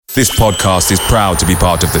This podcast is proud to be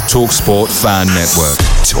part of the TalkSport Fan Network.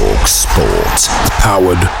 TalkSport.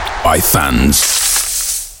 Powered by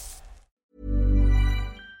fans.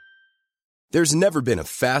 There's never been a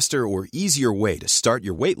faster or easier way to start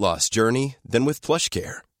your weight loss journey than with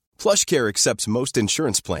PlushCare. PlushCare accepts most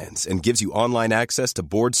insurance plans and gives you online access to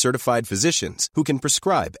board-certified physicians who can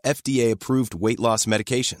prescribe FDA-approved weight loss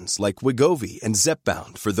medications like Wegovy and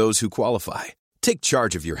Zepbound for those who qualify. Take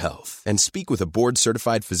charge of your health and speak with a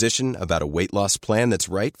board-certified physician about a weight loss plan that's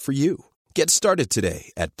right for you. Get started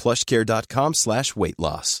today at plushcare.com/weight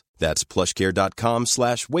loss. That's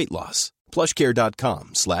plushcare.com/weight loss.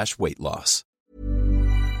 plushcare.com/weight loss.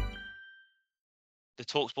 The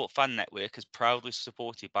TalkSport Fan Network is proudly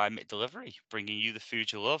supported by McDelivery, bringing you the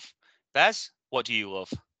food you love. Bez, what do you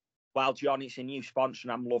love? Well, John, it's a new sponsor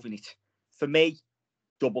and I'm loving it. For me,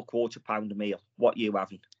 double quarter pounder meal. What you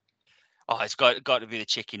having? Oh, it's got to be the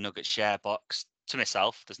chicken nugget share box. To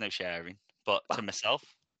myself, there's no sharing, but to myself.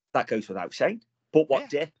 That goes without saying. But what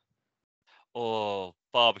dip? Oh,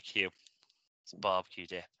 barbecue. It's a barbecue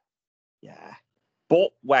dip. Yeah.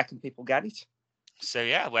 But where can people get it? So,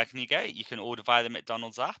 where can you get it? You can order via the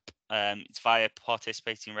McDonald's app. It's via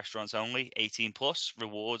participating restaurants only, 18 plus,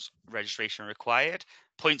 rewards, registration required,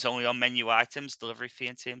 points only on menu items, delivery fee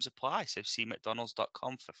and terms apply. So see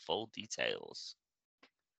mcdonalds.com for full details.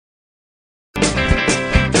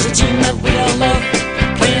 There's a team that we all love,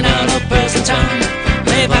 playing out of Bears in town.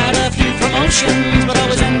 They've had a few promotions, but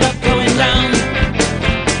always end up going down.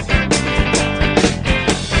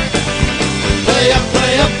 Play up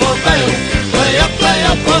for Vale. Play up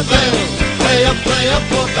for Vale. Play up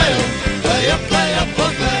for Vale. Play up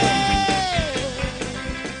for Vale.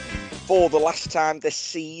 For the last time this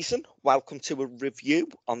season, welcome to a review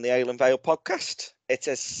on the Ale and Vale podcast. It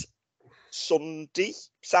is Saturday,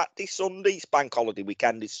 Sunday's bank holiday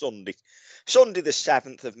weekend is Sunday. Sunday the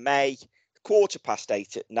 7th of May,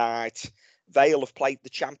 8:15 at night. Vale have played the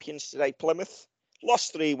champions today, Plymouth.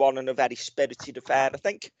 Lost 3-1 in a very spirited affair, I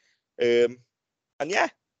think. I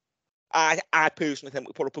personally think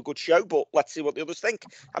we put up a good show, but let's see what the others think.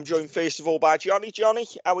 I'm joined first of all by Johnny. Johnny,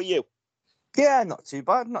 how are you? Yeah, not too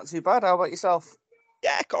bad. How about yourself?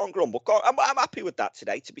 Yeah, can't grumble. I'm happy with that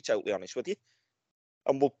today, to be totally honest with you.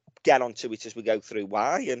 And we'll get onto it as we go through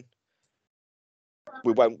why, and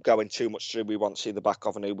we won't go in too much through we want to see the back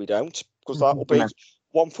of and who we don't, because that will be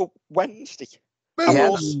one for Wednesday.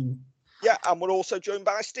 And we're also joined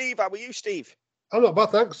by Steve. How are you, Steve? I'm not bad,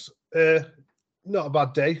 thanks. Not a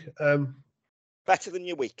bad day. Better than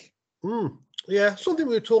your week. Yeah, something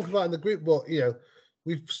we were talking about in the group, but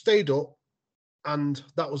we've stayed up, and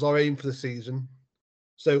that was our aim for the season.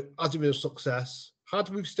 So, has it been a success? Had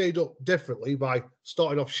we stayed up differently by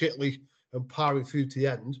starting off shittily and powering through to the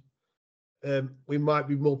end, we might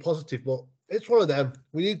be more positive. But it's one of them.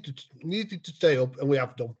 We needed to stay up, and we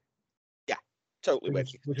have done. Yeah, totally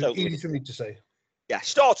with you. Which is easy for me to say. Yeah,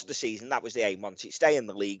 start of the season, that was the aim, wasn't it? Stay in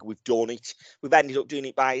the league. We've done it. We've ended up doing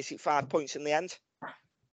it by, is it 5 points in the end? I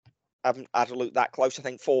haven't had a look that close. I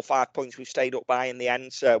think 4 or 5 points we've stayed up by in the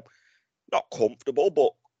end. So, not comfortable,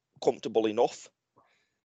 but comfortable enough.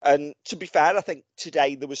 And to be fair, I think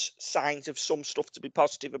today there was signs of some stuff to be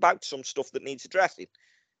positive about, some stuff that needs addressing.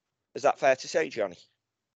 Is that fair to say, Johnny?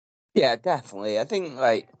 Yeah, definitely. I think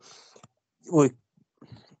we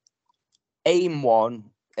aim one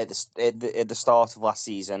at the start of last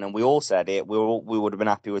season, and we all said it. We would have been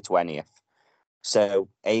happy with 20th. So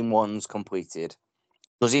aim one's completed.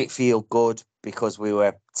 Does it feel good because we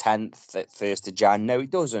were 10th at 1st of Jan? No, it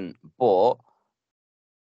doesn't. But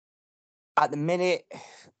at the minute,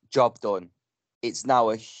 job done. It's now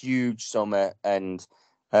a huge summer, and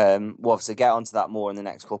we'll obviously get onto that more in the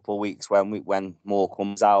next couple of weeks when more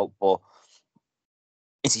comes out. But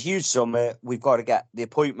it's a huge summer. We've got to get the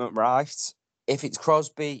appointment right. If it's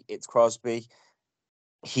Crosby, it's Crosby.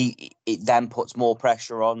 It then puts more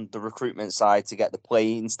pressure on the recruitment side to get the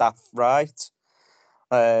playing staff right.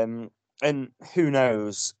 And who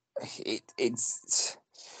knows? It's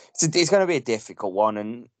going to be a difficult one,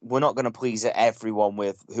 and we're not going to please everyone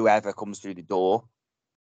with whoever comes through the door.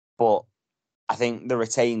 But I think the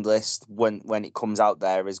retained list, when it comes out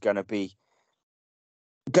there, is going to be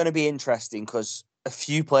interesting, because a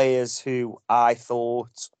few players who I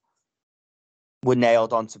thought were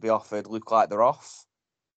nailed on to be offered look like they're off.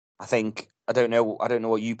 I don't know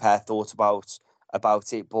what you pair thought about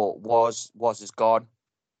it, but was is gone.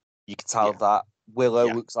 You can tell that. Willow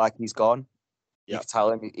looks like he's gone. You can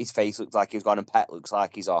tell him his face looks like he's gone, and Pet looks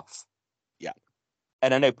like he's off. Yeah.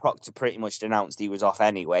 And I know Proctor pretty much announced he was off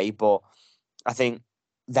anyway, but I think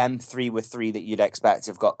them three were three that you'd expect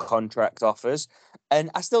have got contract offers. And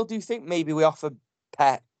I still do think maybe we offer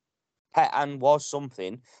Pet Pet and was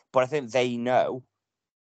something, but I think they know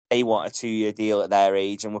they want a 2-year deal at their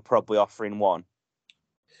age, and we're probably offering one.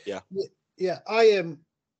 Yeah, I am.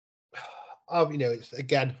 It's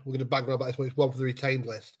again, we're going to bang on about this one. It's one for the retained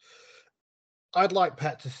list. I'd like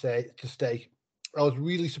Pet to stay. I was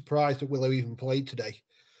really surprised that Willow even played today.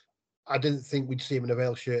 I didn't think we'd see him in a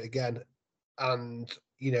Vale shirt again, and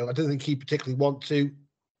I didn't think he particularly want to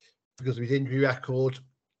because of his injury record.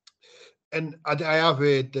 And I have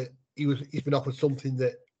heard that he's been offered something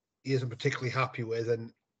that he isn't particularly happy with,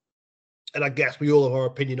 and I guess we all have our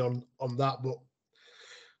opinion on that. But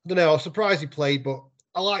I don't know. I was surprised he played, but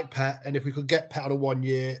I like Pet, and if we could get Pet on a 1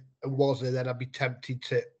 year and Wazza, then I'd be tempted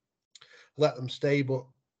to let them stay. But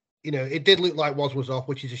it did look like was off,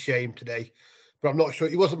 which is a shame today. But I'm not sure.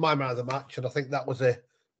 He wasn't my man of the match, and I think that was a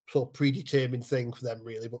sort of predetermined thing for them,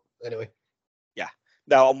 really. But anyway. Yeah.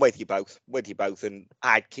 No, I'm with you both. And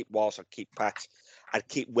I'd keep Waz, I'd keep Pat, I'd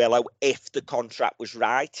keep Willow if the contract was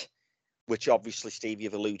right, which obviously, Steve,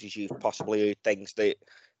 you've alluded, you've possibly heard things that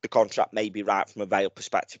the contract may be right from a Vale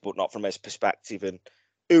perspective, but not from his perspective. And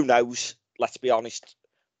who knows? Let's be honest.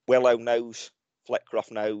 Willow knows.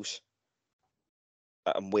 Flitcroft knows.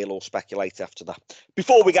 And we'll all speculate after that.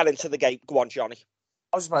 Before we get into the game, go on, Johnny.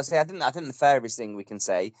 I was just about to say, I think the fairest thing we can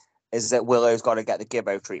say is that Willow's got to get the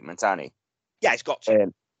Gibbo treatment, hasn't he? Yeah, he's got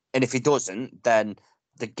to. And if he doesn't, then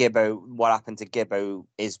what happened to Gibbo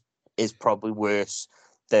is probably worse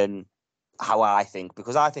than how I think,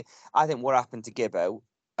 because I think what happened to Gibbo,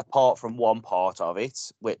 apart from one part of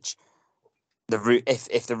it, which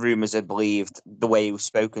if the rumours are believed, the way he was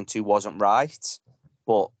spoken to wasn't right,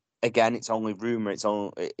 but again, it's only rumour.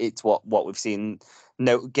 It's what we've seen.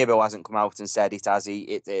 No, Gibbo hasn't come out and said it, has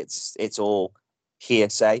he? It's all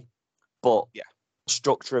hearsay, but yeah.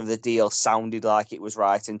 Structure of the deal sounded like it was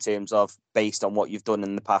right in terms of based on what you've done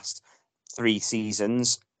in the past 3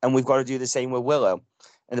 seasons, and we've got to do the same with Willow.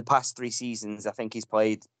 In the past 3 seasons, I think he's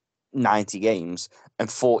played 90 games, and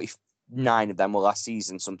 49 of them were last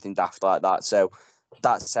season, something daft like that. So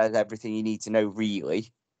that says everything you need to know,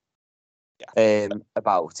 really,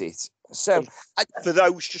 about it. So for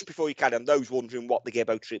those, just before you carry on, those wondering what the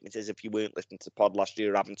Gibbo treatment is, if you weren't listening to the pod last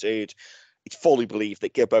year or haven't heard, it's fully believed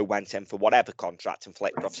that Gibbo went in for whatever contract, and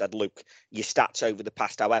Flitcroft said, look, your stats over the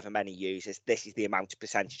past however many years, this is the amount of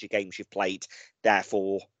percentage of games you've played,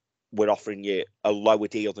 therefore we're offering you a lower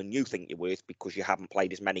deal than you think you're worth because you haven't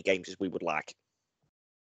played as many games as we would like.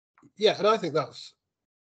 Yeah, and I think that's,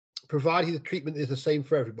 providing the treatment is the same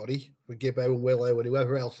for everybody, for Gibbo and Willow and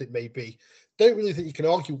whoever else it may be, don't really think you can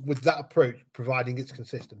argue with that approach, providing it's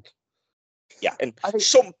consistent. Yeah, and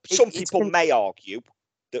some people may argue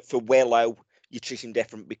that for Willow, you treat him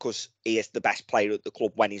different because he is the best player at the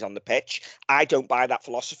club when he's on the pitch. I don't buy that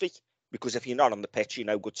philosophy, because if you're not on the pitch, you're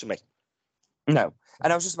no good to me. No.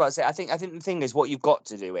 And I was just about to say, I think the thing is, what you've got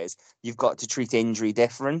to do is you've got to treat injury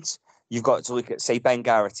different. You've got to look at, say, Ben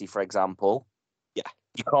Garrity, for example. Yeah.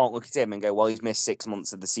 You can't look at him and go, well, he's missed 6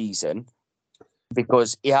 months of the season,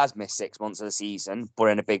 because he has missed 6 months of the season, but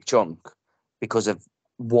in a big chunk because of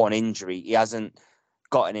one injury. He hasn't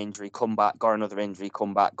got an injury, come back, got another injury,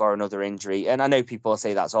 come back, got another injury. And I know people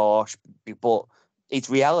say that's harsh, but it's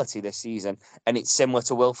reality this season. And it's similar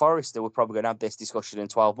to Will Forrester. We're probably going to have this discussion in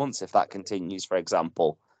 12 months if that continues, for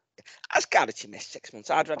example. Has Garrity missed 6 months?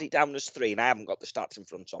 I'd read it down as 3, and I haven't got the stats in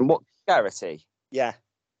front of me. What, Garrity? Yeah.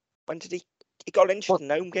 When did he got injured in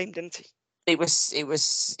the home game, didn't he? He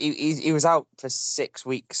was out for 6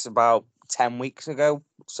 weeks about 10 weeks ago.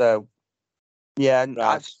 So yeah,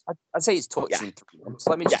 right. I'd say it's touching 3 months.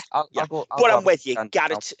 Let me just. I'll go, but I'm with you,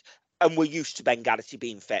 Garrity, and we're used to Ben Garrity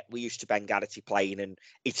being fit. We're used to Ben Garrity playing, and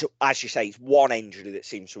it's, as you say, it's one injury that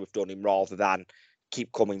seems to have done him rather than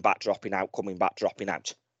keep coming back, dropping out, coming back, dropping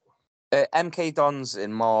out. MK Dons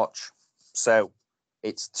in March, so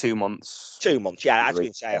it's 2 months. 2 months, yeah. I was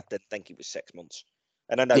going to say, I didn't think it was 6 months.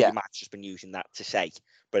 And I know your match has been using that to say,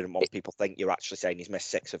 but I don't want people think you're actually saying he's missed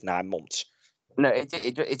 6 of 9 months. No,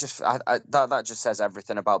 it just that just says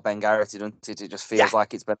everything about Ben Garrity, doesn't it? It just feels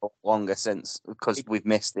like it's been longer since, because we've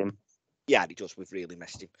missed him. Yeah, he does. We've really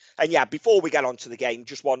missed him. And yeah, before we get on to the game,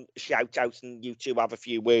 just want to shout out, and you two have a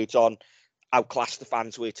few words on how class the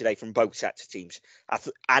fans were today from both sets of teams.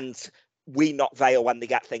 And we knock Vale when they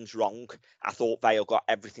get things wrong. I thought Vale got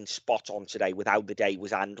everything spot on today with how the day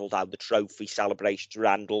was handled, how the trophy celebrations were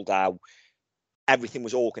handled, how everything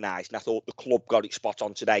was organised. And I thought the club got it spot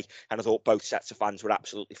on today. And I thought both sets of fans were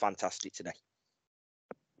absolutely fantastic today.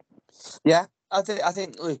 Yeah, I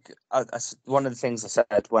think. Look, one of the things I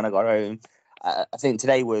said when I got home, I think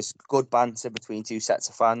today was good banter between two sets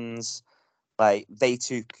of fans. Like, they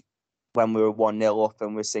took when we were 1-0 up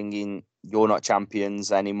and we're singing you're not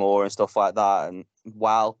champions anymore and stuff like that. And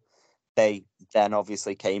while they then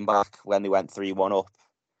obviously came back when they went 3-1 up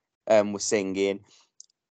and were singing,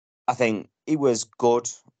 I think it was good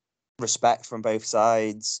respect from both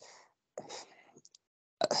sides.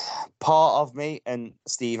 Part of me, and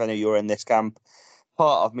Steve, I know you're in this camp,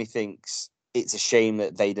 part of me thinks it's a shame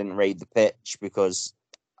that they didn't raid the pitch, because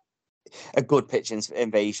a good pitch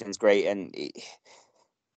invasion is great, and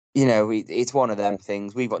it's one of them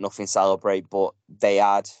things. We've got nothing to celebrate, but they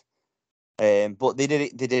had, but they did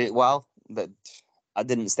it. They did it well. But I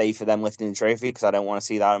didn't stay for them lifting the trophy because I don't want to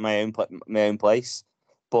see that in my own place.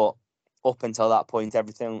 But up until that point,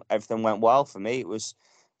 everything went well for me. It was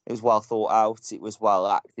well thought out. It was well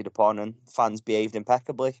acted upon, and fans behaved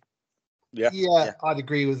impeccably. Yeah, I'd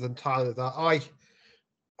agree with entirely with that. I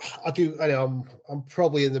do. I know I'm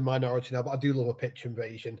probably in the minority now, but I do love a pitch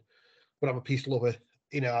invasion. But I'm a peace lover.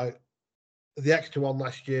 The extra one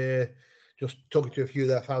last year, just talking to a few of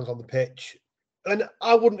their fans on the pitch, and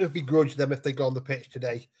I wouldn't have begrudged them if they got on the pitch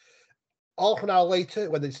today. Half an hour later,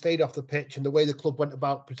 when they stayed off the pitch and the way the club went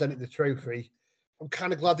about presenting the trophy, I'm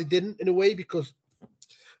kind of glad they didn't, in a way, because,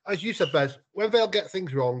 as you said, Bez, when they'll get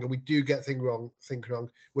things wrong, and we do get things wrong,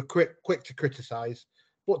 we're quick to criticise.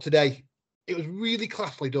 But today, it was really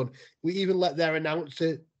classily done. We even let their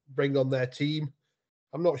announcer bring on their team.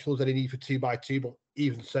 I'm not sure there's any need for 2x2, but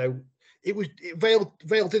even so,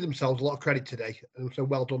 Vale did themselves a lot of credit today, and so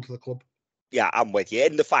well done to the club. Yeah, I'm with you.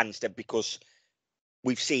 And the fans did, because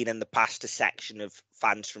we've seen in the past a section of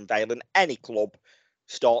fans from Vale and any club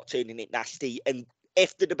start turning it nasty. And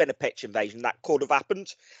if there'd have been a pitch invasion, that could have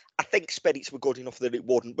happened. I think spirits were good enough that it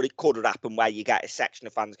wouldn't, but it could have happened where you get a section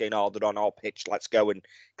of fans going, oh, they're on our pitch, let's go and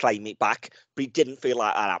claim it back. But it didn't feel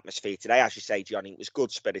like that atmosphere today. As you say, Johnny, it was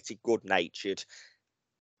good-spirited, good-natured.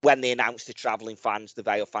 When they announced the travelling fans, the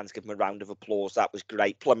Vale fans gave them a round of applause. That was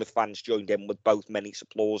great. Plymouth fans joined in with both minutes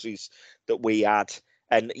applauses that we had.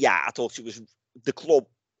 And yeah, I thought the club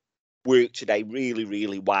worked today really,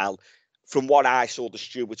 really well. From what I saw, the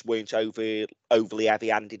stewards weren't overly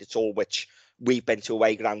heavy-handed at all, which we've been to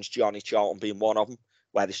away grounds, Johnny Charlton being one of them,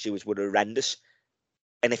 where the stewards were horrendous.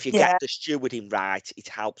 And if you get the stewarding right, it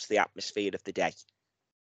helps the atmosphere of the day.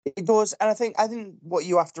 It does, and I think what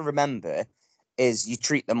you have to remember is you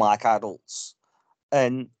treat them like adults.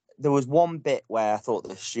 And there was one bit where I thought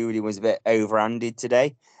the stewarding was a bit overhanded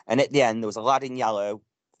today. And at the end, there was a lad in yellow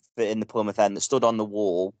in the Plymouth end that stood on the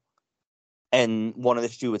wall, and one of the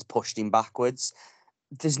stewards pushed him backwards.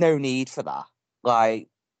 There's no need for that. Like,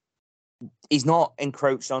 he's not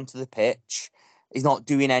encroached onto the pitch. He's not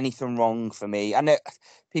doing anything wrong for me. I know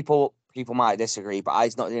people might disagree, but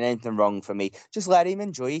he's not doing anything wrong for me. Just let him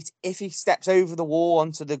enjoy it. If he steps over the wall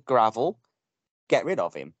onto the gravel, get rid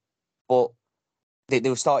of him. But they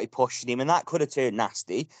started pushing him, and that could have turned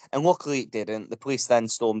nasty. And luckily it didn't. The police then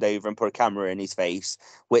stormed over and put a camera in his face,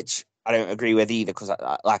 which I don't agree with either, because,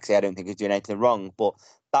 like I say, I don't think he's doing anything wrong. But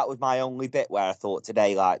that was my only bit where I thought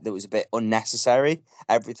today, like, that was a bit unnecessary.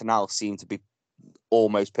 Everything else seemed to be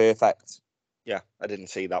almost perfect. Yeah, I didn't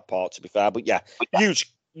see that part, to be fair. But yeah,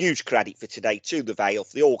 huge credit for today to the Vale,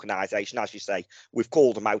 for the organisation. As you say, we've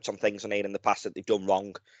called them out on things on here in the past that they've done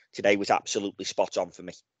wrong. Today was absolutely spot on for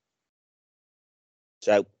me.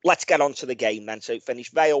 So let's get on to the game then. So it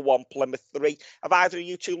finished Vale 1, Plymouth 3. Have either of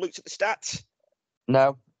you two looked at the stats?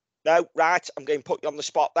 No. No? Right, I'm going to put you on the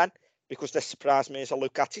spot then, because this surprised me as I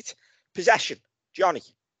look at it. Possession, Johnny.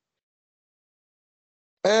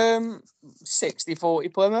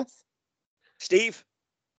 60-40 Plymouth. Steve?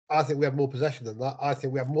 I think we have more possession than that. I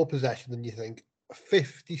think we have more possession than you think.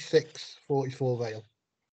 56-44 Vale.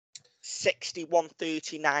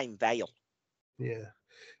 61-39 Vale. Yeah.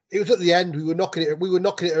 It was at the end. We were knocking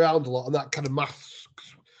it around a lot, and that kind of masks,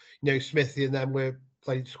 Smithy and them were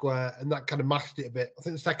playing square, and that kind of masked it a bit. I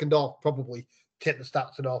think the second half probably tipped the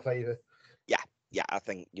stats in our favour. Yeah, I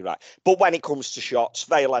think you're right. But when it comes to shots,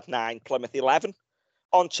 Vale had 9, Plymouth 11.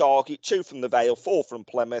 On target, 2 from the Vale, 4 from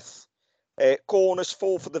Plymouth. Corners,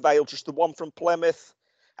 4 for the Vale, just the 1 from Plymouth.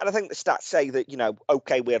 And I think the stats say that,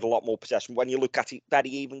 okay, we had a lot more possession. When you look at it, very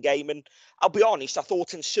even game. And I'll be honest, I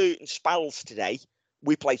thought in certain spells today,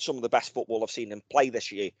 we played some of the best football I've seen them play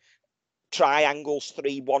this year. Triangles,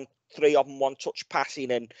 3 of them, one-touch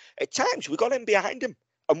passing. And at times, we got in behind them.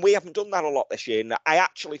 And we haven't done that a lot this year. And I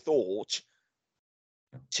actually thought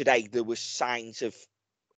today there was signs of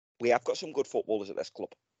we have got some good footballers at this club.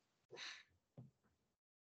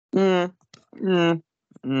 Yeah.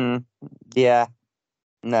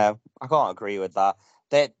 No, I can't agree with that.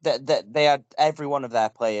 They had every one of their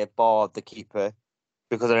player bar the keeper,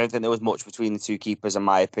 because I don't think there was much between the two keepers, in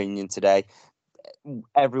my opinion, today.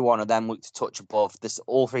 every one of them looked a touch above.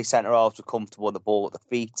 All three centre halves were comfortable with the ball at the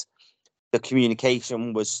feet. The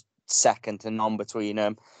communication was second to none between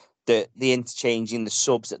them. The interchanging, the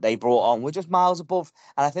subs that they brought on were just miles above.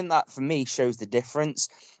 And I think that, for me, shows the difference.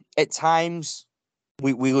 At times,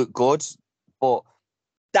 we look good, but...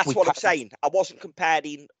 That's what I'm saying. I wasn't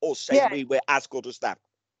comparing us saying we were as good as them.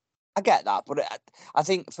 I get that, but I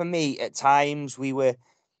think, for me, at times, we were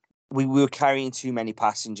carrying too many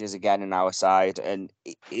passengers again on our side, and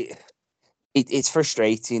it's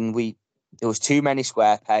frustrating. There was too many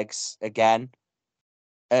square pegs again,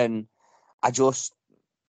 and I'm just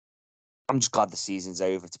glad the season's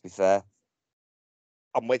over, to be fair.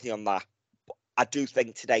 I'm with you on that. I do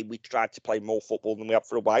think today we tried to play more football than we have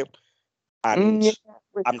for a while, and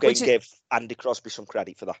I'm going to give Andy Crosby some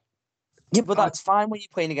credit for that. Yeah, but that's fine when you're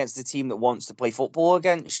playing against a team that wants to play football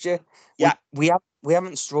against you. Yeah, we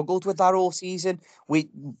haven't struggled with that all season.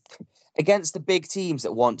 Against the big teams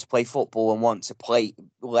that want to play football and want to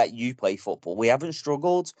let you play football, we haven't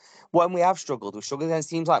struggled. When we have struggled, we've struggled against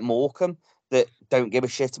teams like Morecambe that don't give a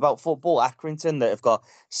shit about football, Accrington that have got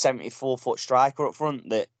 74-foot striker up front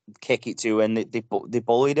that kick it to, and they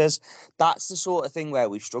bullied us. That's the sort of thing where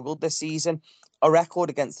we've struggled this season. A record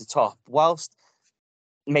against the top, whilst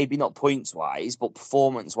maybe not points-wise, but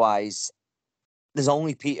performance-wise, there's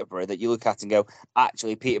only Peterborough that you look at and go,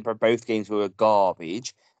 actually, Peterborough, both games were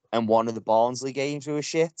garbage, and one of the Barnsley games were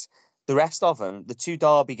shit. The rest of them, the two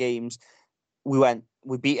Derby games, we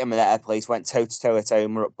beat them in their place, went toe-to-toe at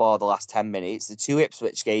home, we're at bar the last 10 minutes. The two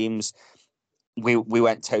Ipswich games, we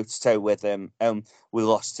went toe-to-toe with them, and we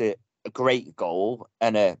lost to a great goal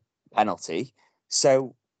and a penalty.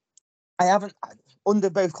 So I haven't,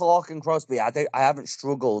 under both Clark and Crosby, I haven't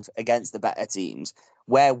struggled against the better teams.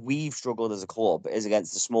 Where we've struggled as a club is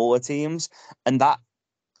against the smaller teams, and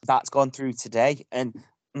that's gone through today. And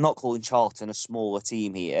I'm not calling Charlton a smaller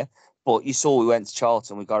team here, but you saw we went to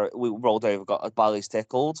Charlton, we rolled over, got our bellies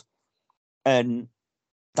tickled, and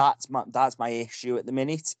that's my issue at the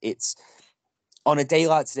minute. It's on a day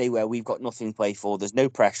like today where we've got nothing to play for, there's no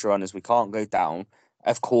pressure on us, we can't go down.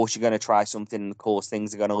 Of course, you're going to try something, and of course,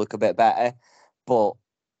 things are going to look a bit better, but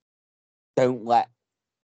don't let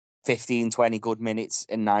 15, 20 good minutes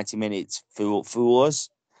in 90 minutes fool us,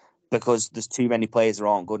 because there's too many players that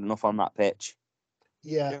aren't good enough on that pitch.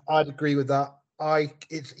 Yeah, I'd agree with that.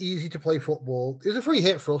 It's easy to play football. It was a free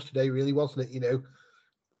hit for us today, really, wasn't it?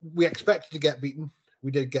 We expected to get beaten. We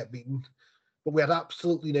did get beaten, but we had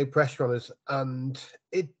absolutely no pressure on us. And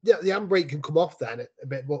the handbrake can come off then a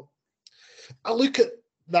bit. But I look at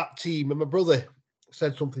that team, and my brother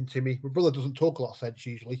said something to me. My brother doesn't talk a lot of sense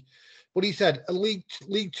usually, but he said League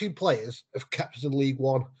Two players have kept us in League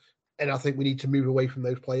One, and I think we need to move away from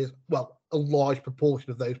those players. Well, a large proportion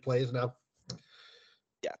of those players now.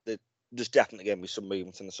 Yeah, there's definitely going to be some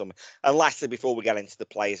movement in the summer. And lastly, before we get into the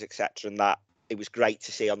players, etc., and that, it was great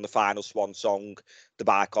to see on the final swan song the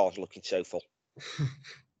bar cars looking so full.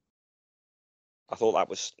 I thought that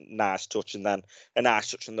was a nice touch, and then a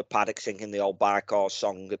nice touch on the paddock singing the old bar cars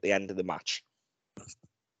song at the end of the match.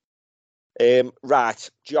 Right,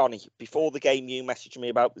 Johnny, before the game, you messaged me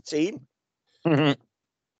about the team,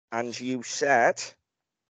 and you said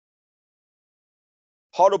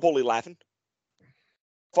horrible 11.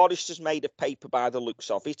 Forrester's made of paper by the looks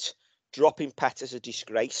of it. Dropping Pet as a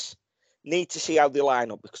disgrace. Need to see how they line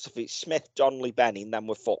up, because if it's Smith, Donnelly, Benning, then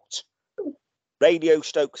we're fucked. Radio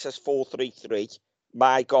Stoke says 4-3-3.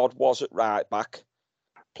 My God was at right back.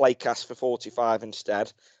 Playcast for 45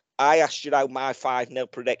 instead. I asked you how my 5-0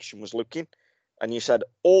 prediction was looking, and you said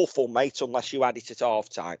awful, mate, unless you had it at half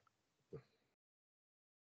time.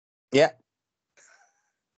 Yeah.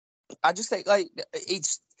 I just think,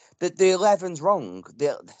 it's the 11's wrong.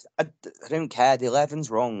 I don't care. The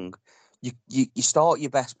 11's wrong. You start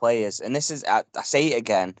your best players, and this is, I say it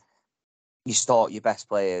again, you start your best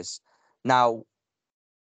players. Now,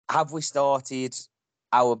 have we started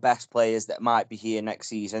our best players that might be here next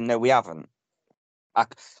season? No, we haven't. I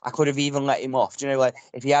could have even let him off. Do you know,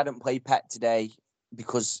 if he hadn't played Pet today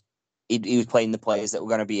because he was playing the players that were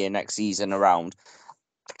going to be here next season around,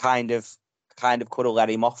 I kind of could have let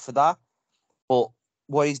him off for that. But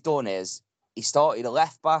what he's done is he started a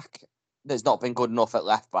left back that's not been good enough at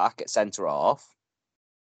left back, at centre half.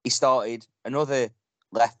 He started another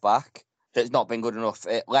left back that's not been good enough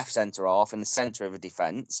at left centre half in the centre of a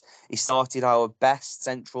defence. He started our best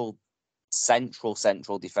central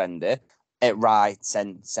defender at right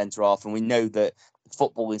centre half, and we know that the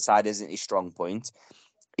football inside isn't his strong point.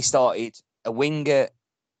 He started a winger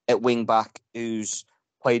at wing back who's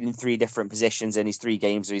played in 3 different positions in his 3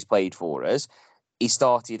 games that he's played for us. He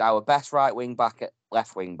started our best right wing back at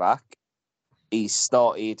left wing back. He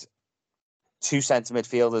started 2 centre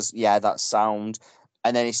midfielders. Yeah, that's sound.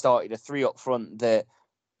 And then he started a 3 up front that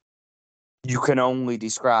you can only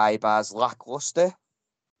describe as lackluster.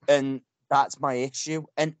 And that's my issue.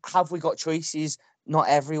 And have we got choices? Not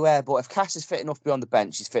everywhere. But if Cass is fit enough to be on the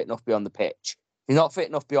bench, he's fit enough to be on the pitch. If he's not fit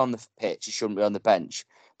enough to be on the pitch, he shouldn't be on the bench.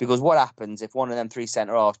 Because what happens if one of them 3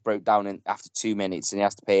 centre halves broke down after 2 minutes and he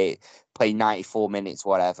has to play 94 minutes,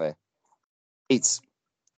 whatever? It's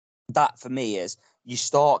that for me is you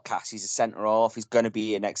start Cass, he's a centre half, he's going to be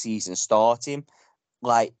here next season, start him.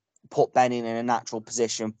 Like, put Ben in a natural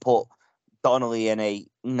position, put Donnelly in a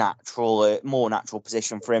more natural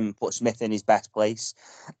position for him, put Smith in his best place.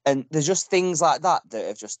 And there's just things like that that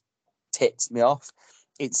have just tipped me off.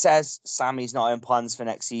 It says Sammy's not in plans for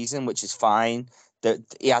next season, which is fine. That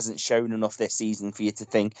he hasn't shown enough this season for you to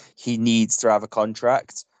think he needs to have a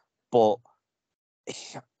contract. But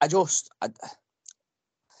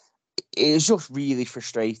it's just really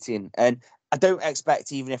frustrating. And I don't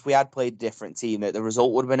expect, even if we had played a different team, that the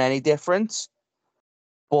result would have been any different.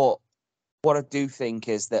 But what I do think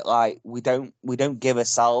is that, like, we don't give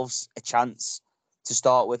ourselves a chance to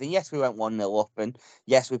start with. And yes, we went 1-0 up, and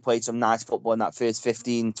yes, we played some nice football in that first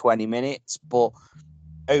 15, 20 minutes. But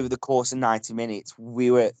over the course of 90 minutes,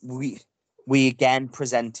 we again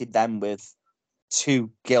presented them with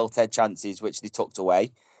 2 gilt-edged chances, which they tucked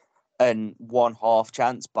away, and 1 half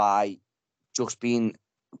chance by just being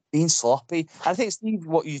sloppy. I think, Steve,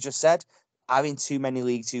 what you just said, having too many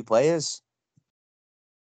League Two players.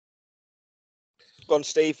 Go on,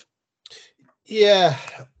 Steve. Yeah.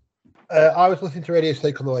 I was listening to Radio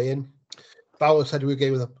Snake on the way in. Bauer said we were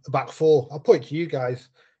going with a back 4. I'll point to you guys,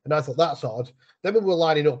 and I thought that's odd. Then when we were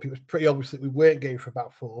lining up, it was pretty obvious that we weren't going for a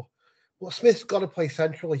back 4. But Smith's got to play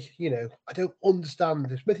centrally. I don't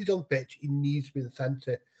understand. If Smith is on the pitch, he needs to be the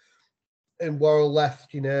centre. And Worrell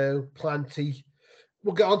left, Planty.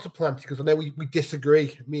 We'll get on to Planty because I know we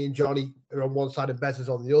disagree. Me and Johnny are on one side and Bez is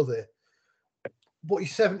on the other. But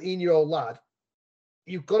he's a 17-year-old lad.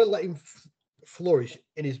 You've got to let him flourish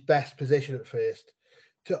in his best position at first.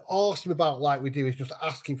 To ask him about like we do is just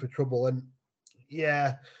asking for trouble. And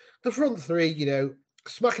yeah, the front 3,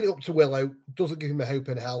 smacking it up to Willow doesn't give him a hope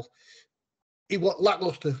in hell.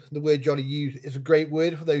 Lackluster, the word Johnny used, is a great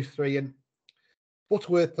word for those 3. And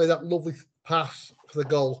Butterworth played that lovely pass for the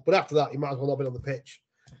goal. But after that, he might as well not been on the pitch.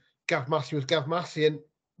 Gav Massey was Gav Massey. And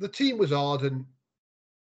the team was hard. And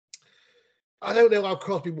I don't know how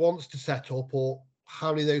Crosby wants to set up or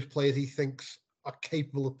how many of those players he thinks are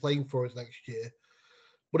capable of playing for us next year.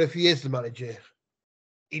 But if he is the manager,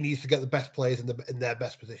 he needs to get the best players in their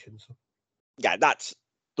best positions. Yeah, that's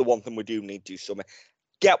the one thing we do need to do something.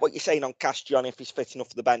 Get what you're saying on Cass, John. If he's fit enough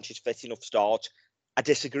for the bench, he's fit enough start. I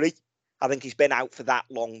disagree. I think he's been out for that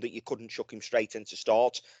long that you couldn't chuck him straight into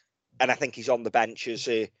start. And I think he's on the bench as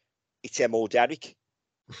it's him or Derek.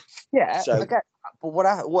 Yeah, so, I get that. But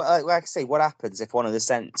what happens if one of the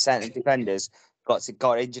centre defenders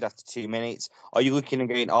got injured after 2 minutes? Are you looking and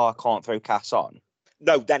going, I can't throw Cass on?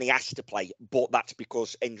 No, then he has to play, but that's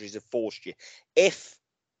because injuries have forced you.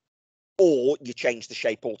 Or you change the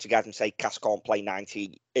shape altogether and say Cass can't play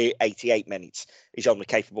 88 minutes. He's only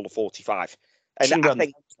capable of 45. And I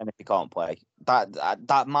think if he can't play,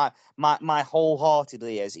 that my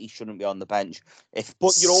wholeheartedly is he shouldn't be on the bench.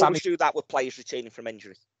 But you always do that with players returning from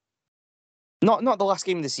injury. Not the last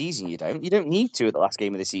game of the season. You don't need to at the last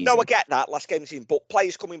game of the season. No, I get that last game of the season. But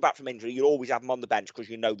players coming back from injury, you always have them on the bench because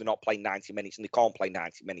they're not playing 90 minutes and they can't play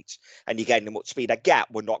 90 minutes, and you're getting them up to speed. I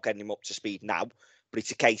get we're not getting them up to speed now, but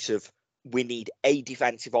it's a case of we need a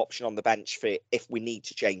defensive option on the bench for if we need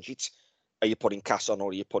to change it. Are you putting Cass on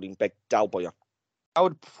or are you putting Big Dalboy on? I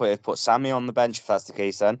would put Sammy on the bench if that's the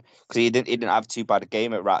case then, because he didn't have too bad a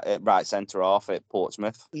game at right centre half at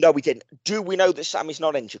Portsmouth. No, we didn't. Do we know that Sammy's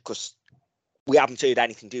not injured? Because we haven't heard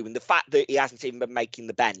anything doing. The fact that he hasn't even been making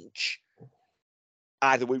the bench,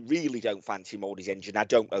 either we really don't fancy him or he's injured. I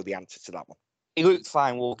don't know the answer to that one. He looked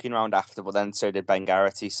fine walking around after, but then so did Ben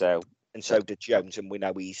Garrity. And so did Jones, and we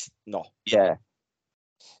know he's not. Yeah.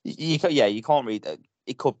 You can't read that.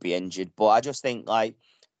 He could be injured, but I just think like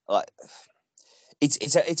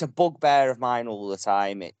it's a bugbear of mine all the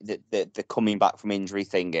time. The coming back from injury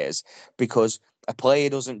thing is because a player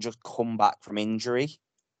doesn't just come back from injury.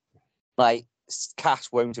 Like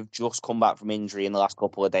Cass won't have just come back from injury in the last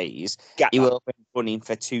couple of days. He will have been running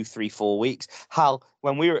for 2, 3, 4 weeks. Hal,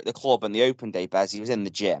 when we were at the club on the open day, Bez, he was in the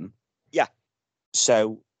gym. Yeah.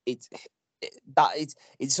 So it's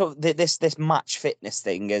sort of this match fitness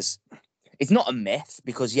thing is it's not a myth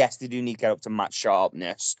because yes, they do need to get up to match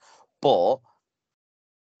sharpness, but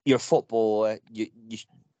you're a footballer, you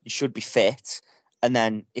should be fit, And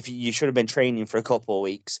then if you should have been training for a couple of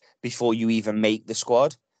weeks before you even make the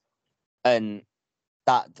squad. And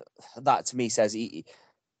that to me says he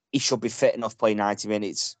should be fit enough to play 90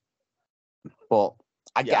 minutes. But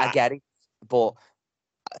I get it. But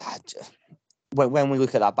when we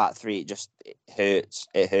look at that back three, it hurts.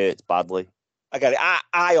 It hurts badly. I get it.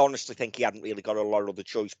 I honestly think he hadn't really got a lot of the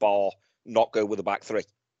choice bar not go with the back three.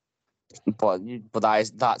 But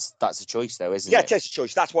that's a choice though, isn't it? Yeah, it is a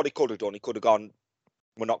choice. That's what he could have done. He could have gone,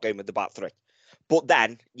 we're not going with the back three. But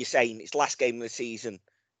then you're saying it's last game of the season.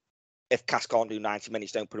 If Cass can't do 90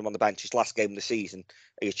 minutes, don't put him on the bench. It's last game of the season.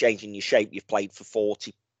 You're changing your shape. You've played for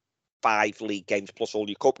 45 league games plus all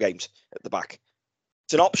your cup games at the back.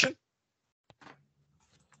 It's an option.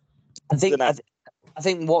 I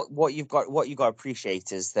think what you've got to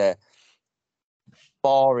appreciate is that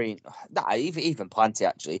even plenty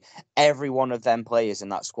actually, every one of them players in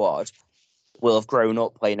that squad will have grown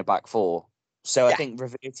up playing a back four. So I think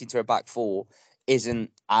reverting to a back four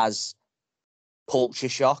isn't as culture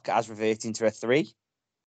shock as reverting to a three.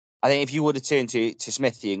 I think if you would have turned to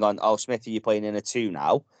Smithy and gone, "Oh, Smithy, you're playing in a two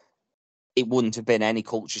now," it wouldn't have been any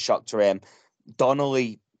culture shock to him.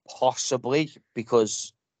 Donnelly possibly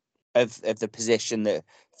because of the position that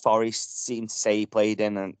Forrest seemed to say he played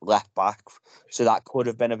in and left back, so that could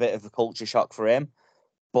have been a bit of a culture shock for him.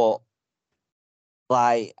 But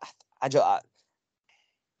like, I just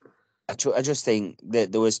think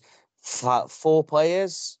that there was 4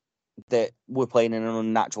 players that were playing in an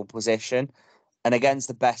unnatural position, and against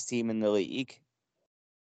the best team in the league,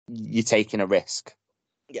 you're taking a risk.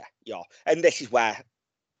 Yeah, and this is where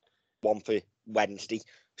one for Wednesday.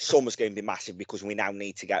 Summer's going to be massive because we now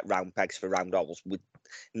need to get round pegs for round holes. With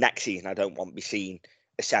next season, I don't want to be seeing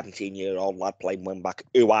a 17-year-old lad playing wing back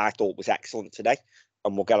who I thought was excellent today,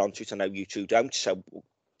 and we'll get onto it. I know you two don't, so we'll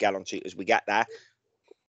get onto it as we get there.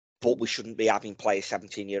 But we shouldn't be having play a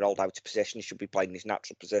 17-year-old out of position. He should be playing his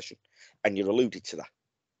natural position, and you alluded to that.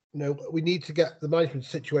 No, we need to get the management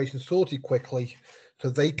situation sorted quickly so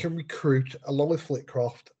they can recruit, along with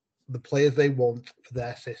Flitcroft, the players they want for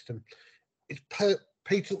their system. It's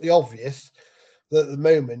patently obvious that at the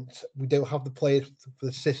moment we don't have the players for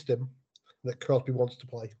the system that Crosby wants to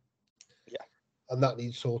play. Yeah. And that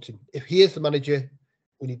needs sorting. If he is the manager,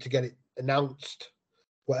 we need to get it announced,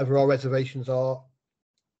 whatever our reservations are,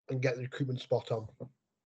 and get the recruitment spot on.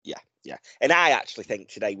 Yeah. And I actually think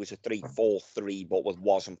today was a 3-4-3, but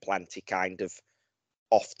wasn't plenty kind of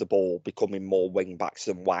off the ball, becoming more wing backs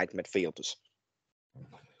than wide midfielders.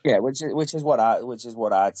 Yeah, which is what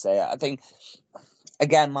I'd say. I think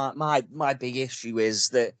again, my big issue is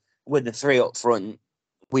that with the 3 up front,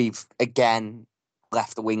 we've again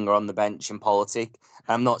left the winger on the bench in Politic.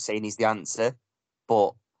 I'm not saying he's the answer,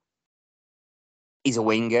 but he's a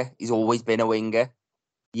winger. He's always been a winger.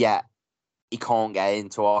 Yet he can't get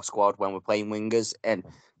into our squad when we're playing wingers, and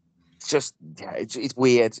it's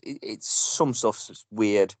weird. It's some stuff's just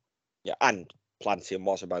weird. Yeah, and Planty and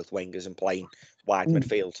Moss are both wingers and playing wide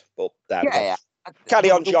midfield. But there we go. Yeah. Carry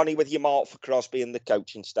on, Johnny, with your mark for Crosby and the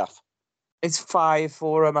coaching staff. It's 5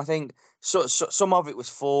 for him, I think. So some of it was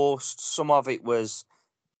forced, some of it was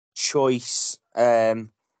choice.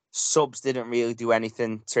 Subs didn't really do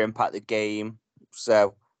anything to impact the game,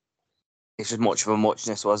 so it's just much of a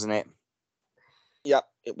muchness, wasn't it? Yeah,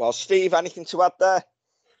 it was. Steve, anything to add there?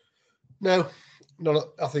 No,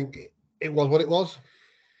 I think it was what it was.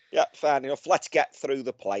 Yeah, fair enough. Let's get through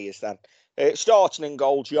the players then. Starting in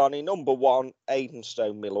goal, Johnny, number 1, Aidan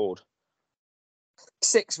Stone, my lord.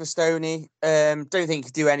 6 for Stoney. Don't think he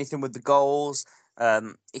could do anything with the goals.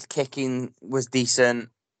 His kicking was decent,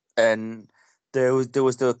 and there was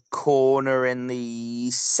the corner in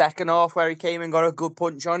the second half where he came and got a good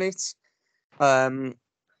punch on it. And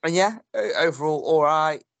yeah, overall all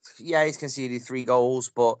right. Yeah, he's conceded 3 goals,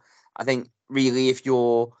 but I think really if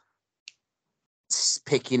you're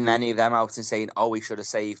picking any of them out and saying, "Oh, we should have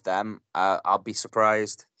saved them," I'll be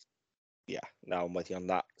surprised. Yeah, no, I'm with you on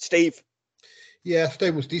that. Steve? Yeah,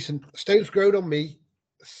 Stone was decent. Stone's grown on me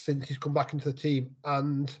since he's come back into the team.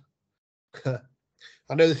 And I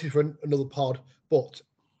know this is for another pod, but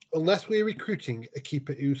unless we're recruiting a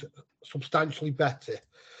keeper who's substantially better,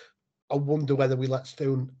 I wonder whether we let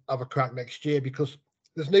Stone have a crack next year, because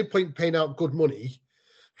there's no point paying out good money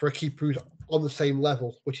for a keeper who's on the same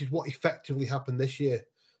level, which is what effectively happened this year.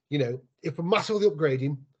 You know, if we're massively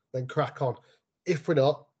upgrading, then crack on. If we're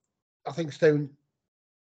not, I think Stone's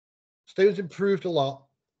improved a lot,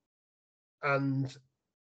 and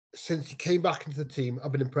since he came back into the team,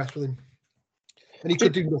 I've been impressed with him. And he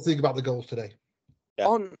could do nothing about the goals today. Yeah.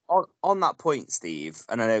 On that point, Steve,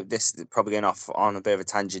 and I know this is probably going off on a bit of a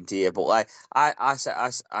tangent here, but like I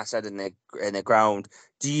said in the ground,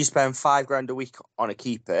 do you spend £5,000 a week on a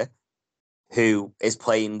keeper who is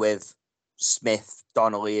playing with Smith,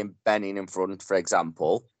 Donnelly, and Benning in front, for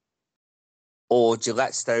example, or do you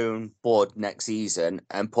let Stone board next season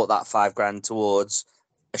and put that £5,000 towards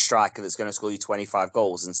a striker that's going to score you 25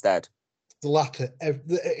 goals instead? The latter.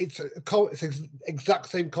 It's the exact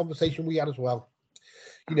same conversation we had as well.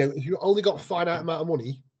 You know, if you only got a finite amount of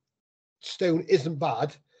money, Stone isn't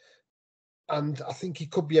bad, and I think he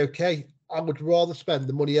could be okay. I would rather spend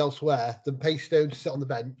the money elsewhere than pay Stone to sit on the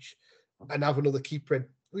bench and have another keeper in.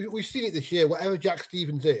 We've seen it this year. Whatever Jack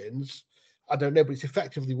Stevens earns, I don't know, but it's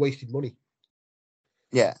effectively wasted money.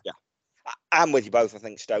 Yeah. I'm with you both. I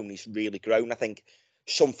think Stoney's really grown. I think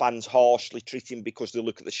some fans harshly treat him because they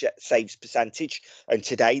look at the saves percentage, and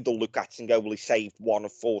today they'll look at it and go, well, he saved 1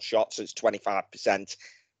 of 4 shots, so it's 25%.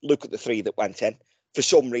 Look at the 3 that went in. For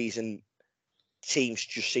some reason, teams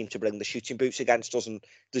just seem to bring the shooting boots against us, and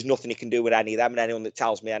there's nothing you can do with any of them, and anyone that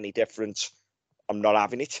tells me any different, I'm not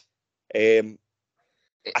having it.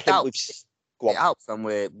 I think it helps when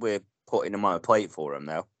we're putting them on a plate for them,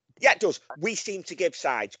 though. Yeah, it does. We seem to give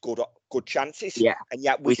sides good chances, and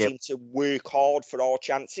yet we seem to work hard for our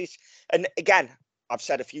chances. And again, I've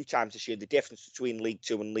said a few times this year, the difference between League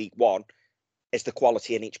 2 and League 1 is the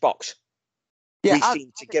quality in each box. Yeah, we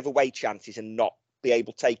seem to give away chances and not be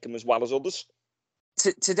able to take them as well as others.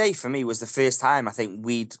 Today, for me, was the first time I think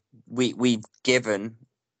we'd given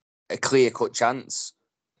a clear-cut chance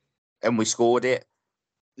and we scored it.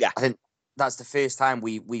 Yeah, I think that's the first time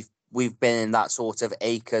we've been in that sort of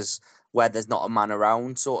acres where there's not a man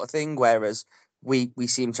around sort of thing, whereas we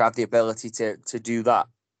seem to have the ability to do that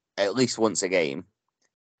at least once a game.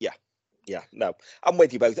 Yeah, no, I'm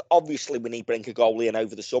with you both. Obviously, we need to bring a goalie in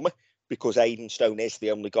over the summer because Aidan Stone is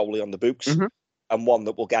the only goalie on the books. Mm-hmm. And one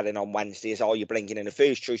that we'll get in on Wednesday is, are you bringing in a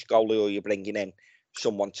first choice goalie or are you bringing in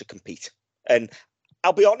someone to compete? And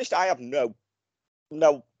I'll be honest, I have no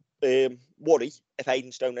worry if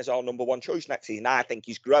Aidan Stone is our number 1 choice next season. I think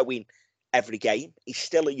he's growing every game. He's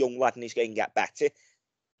still a young lad and he's going to get better.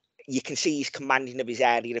 You can see he's commanding of his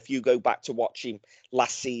area. If you go back to watch him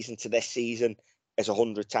last season to this season, is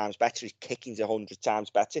 100 times better. His kicking's 100 times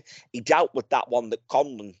better. He dealt with that one that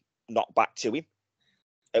Conlon knocked back to him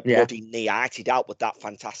at bloody knee height. He dealt with that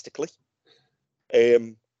fantastically.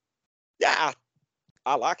 I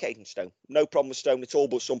like Aidan Stone. No problem with Stone at all,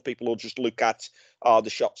 but some people will just look at the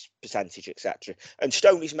shots percentage, etc. And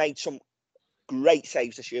Stoney's made some great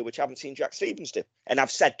saves this year, which I haven't seen Jack Stevens do. And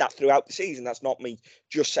I've said that throughout the season. That's not me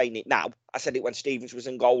just saying it now. I said it when Stevens was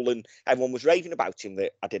in goal and everyone was raving about him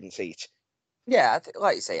that I didn't see it. Yeah,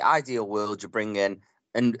 like you say, ideal world, you bring in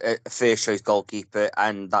a first choice goalkeeper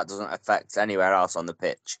and that doesn't affect anywhere else on the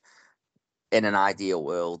pitch in an ideal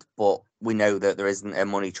world. But we know that there isn't a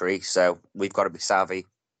money tree, so we've got to be savvy.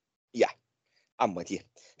 Yeah, I'm with you.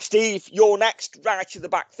 Steve, you're next. Right to the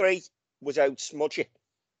back 3 was out smudgy.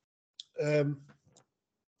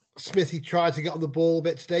 Smithy tried to get on the ball a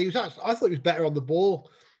bit today. I thought he was better on the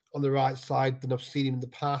ball on the right side than I've seen him in the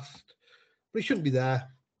past. But he shouldn't be there.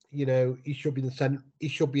 You know, he should be in the center. He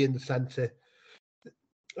should be in the center.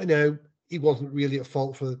 I know he wasn't really at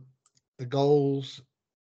fault for the goals.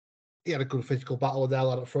 He had a good physical battle with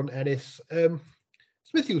Ella at front, Ennis.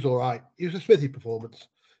 Smithy was all right. It was a Smithy performance.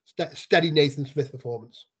 Steady Nathan Smith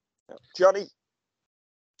performance. Johnny?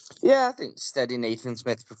 Yeah, I think steady Nathan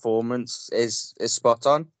Smith performance is spot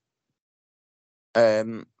on.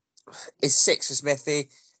 It's 6 for Smithy.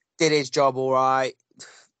 Did his job all right.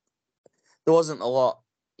 There wasn't a lot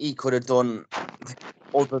he could have done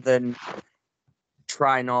other than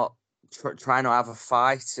try not have a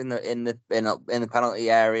fight in the penalty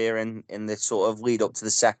area and in the sort of lead up to the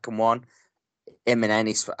second one. Him and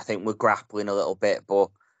Ennis, I think, were grappling a little bit, but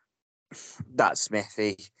that's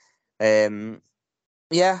Smithy. It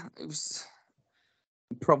was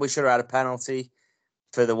probably should have had a penalty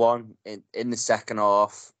for the one in the second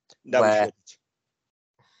half. No, he shouldn't.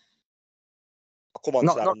 I'll come on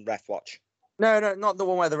to that on ref watch. No, not the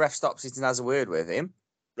one where the ref stops it and has a word with him.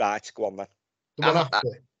 Right, go on then. The one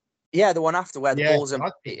after. Yeah, the one after where the ball's in.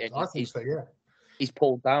 I think so, yeah. He's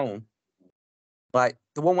pulled down. Like,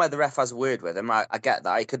 the one where the ref has a word with him, I get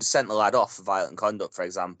that. He could have sent the lad off for violent conduct, for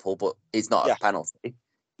example, but it's not a penalty.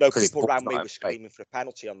 No, people around me were screaming for a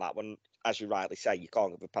penalty on that one. As you rightly say, you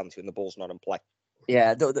can't give a penalty when the ball's not in play.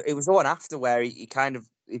 Yeah, it was the one after where he had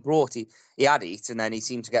it, and then he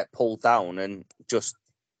seemed to get pulled down and just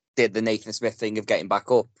did the Nathan Smith thing of getting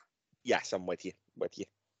back up. Yes, I'm with you.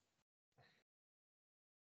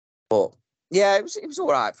 But yeah, it was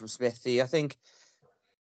all right from Smithy. I think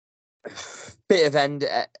bit of end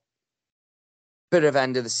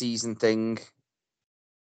of the season thing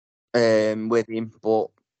with him, but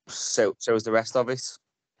so is the rest of it.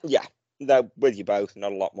 Yeah, no, with you both.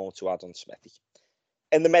 Not a lot more to add on Smithy.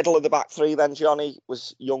 In the middle of the back three, then Johnny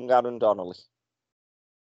was young Aaron Donnelly.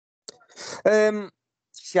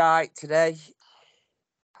 Shite today.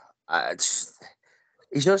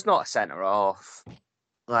 He's just not a centre half.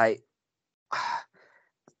 Like,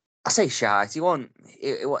 I say shite. He wasn't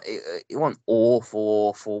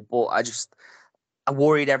awful, but I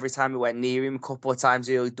worried every time he went near him. A couple of times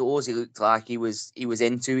early doors, he looked like he was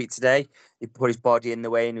into it today. He put his body in the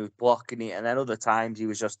way and he was blocking it, and then other times he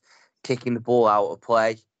was just kicking the ball out of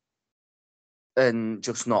play and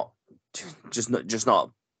just not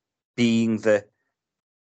being the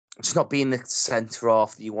centre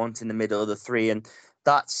half that you want in the middle of the three, and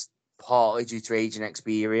that's partly due to age and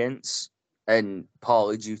experience, and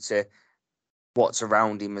partly due to what's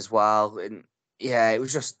around him as well. And yeah, it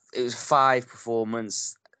was 5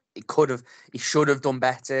 performance. He should have done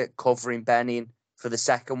better covering Benning for the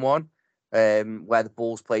second one, where the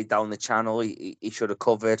ball's played down the channel. He should have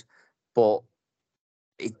covered, but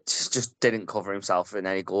he just didn't cover himself in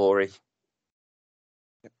any glory.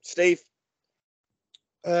 Steve?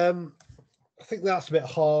 I think that's a bit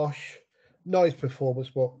harsh. Not his performance,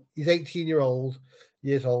 but he's 18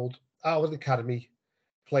 years old, out of the academy,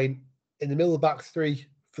 playing in the middle of the back three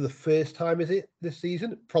for the first time, is it, this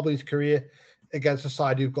season? Probably his career, against a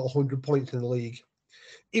side who've got 100 points in the league.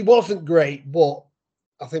 He wasn't great, but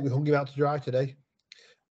I think we hung him out to dry today.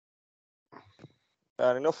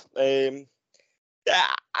 Fair enough. I'm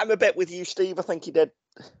a bit with you, Steve. I think he did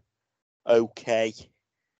okay.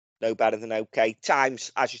 No better than okay.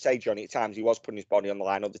 Times, as you say, Johnny, at times he was putting his body on the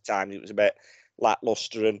line. Other times it was a bit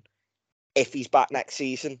lacklustre. And if he's back next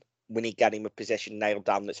season, we need to get him a position nailed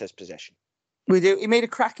down that says position. We do. He made a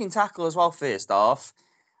cracking tackle as well first half,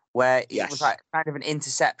 where it was like kind of an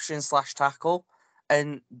interception / tackle.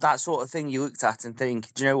 And that sort of thing you looked at and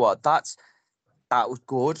think, do you know what? That was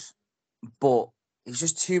good. But it's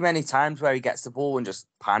just too many times where he gets the ball and just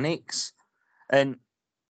panics. And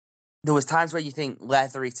there was times where you think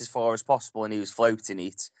leather it as far as possible and he was floating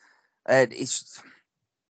it. And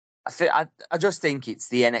I just think it's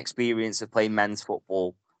the inexperience of playing men's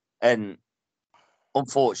football. And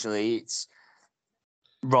unfortunately, it's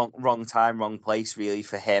wrong time, wrong place, really,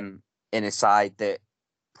 for him in a side that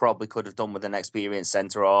probably could have done with an experienced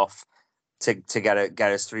centre half to get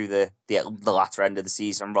us through the latter end of the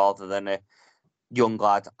season, rather than a young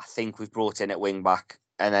lad I think we've brought in at wing back,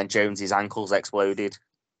 and then Jones's ankles exploded.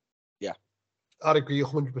 Yeah, I'd agree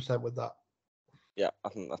 100% with that. Yeah, I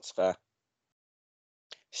think that's fair.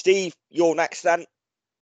 Steve, you're next then.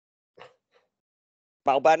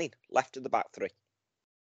 Mal Benning, left of the back three.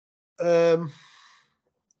 I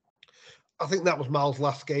think that was Mal's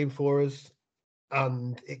last game for us,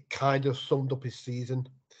 and it kind of summed up his season.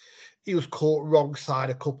 He was caught wrong side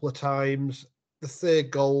a couple of times. The third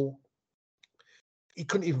goal, he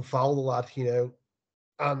couldn't even foul the lad,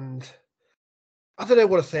 and I don't know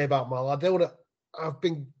what to say about Mal. I've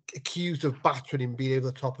been accused of battering him, being over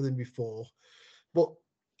the top of him before, but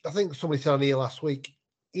I think somebody said on here last week,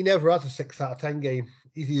 he never has a 6 out of 10 game.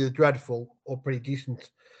 He's either dreadful or pretty decent.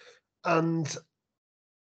 And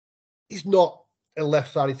he's not a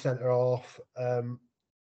left-sided centre-half.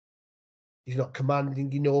 He's not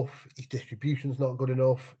commanding enough. His distribution's not good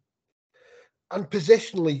enough. And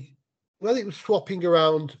positionally, whether it was swapping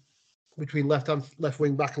around between left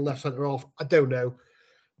wing back and left centre-half, I don't know.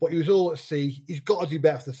 But he was all at sea. He's got to do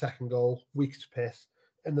better for the second goal. Weak to piss.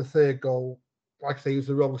 And the third goal, like I say, he was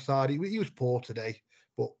the wrong side. He was poor today,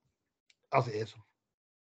 but as it is.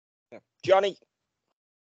 Johnny?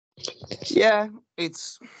 Yeah,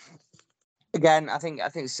 it's again. I think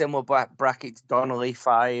similar bracket to Donnelly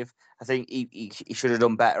 5. I think he should have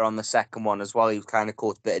done better on the second one as well. He was kind of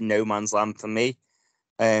caught a bit of no man's land for me.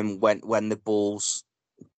 When the ball's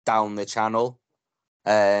down the channel,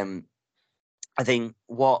 I think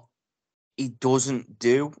what he doesn't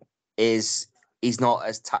do is he's not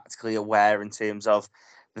as tactically aware in terms of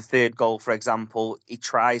the third goal, for example. He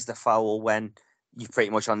tries the foul when you're pretty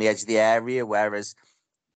much on the edge of the area, whereas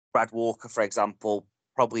Brad Walker, for example,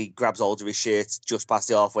 probably grabs hold of his shirt just past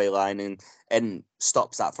the halfway line and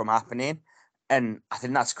stops that from happening. And I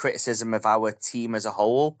think that's criticism of our team as a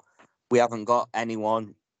whole. We haven't got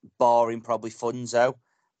anyone, barring probably Funzo,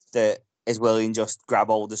 that is willing to just grab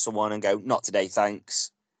hold of someone and go, "Not today,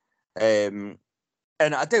 thanks." And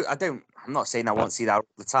I'm not saying I won't see that all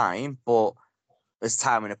the time, but there's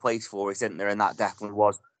time and a place for it, isn't there? And that definitely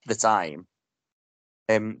was the time.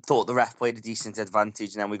 Thought the ref played a decent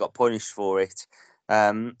advantage, and then we got punished for it.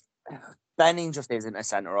 Benning just isn't a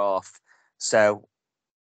centre half, so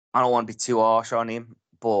I don't want to be too harsh on him,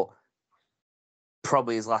 but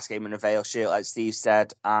probably his last game in the Vale Shield, like Steve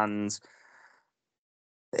said, and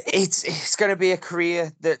it's going to be a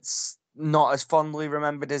career that's not as fondly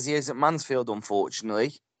remembered as he is at Mansfield,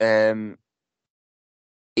 unfortunately.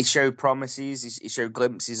 He showed promises, he showed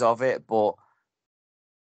glimpses of it, but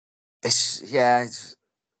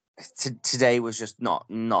today was just not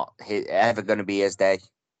ever going to be his day.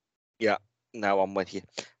 Yeah, no, I'm with you.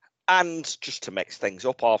 And just to mix things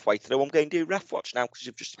up halfway through, I'm going to do Ref Watch now because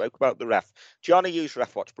you've just spoke about the ref. Do you want to use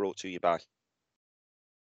Ref Watch brought to you by?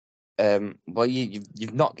 Well,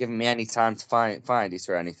 you've not given me any time to find it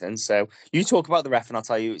or anything, so you talk about the ref and I'll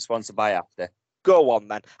tell you it's sponsored by after. Go on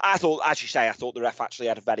then. I thought, as you say, I thought the ref actually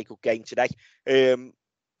had a very good game today.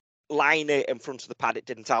 Line it in front of the paddock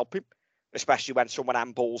didn't help him, especially when someone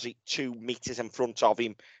handballs it 2 meters in front of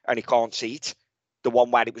him and he can't see it. The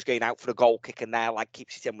one where it was going out for a goal kick and there, like,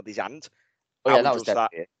 keeps it in with his hand. Oh, yeah, that was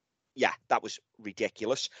that. Yeah, that was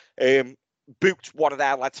ridiculous. Booked one of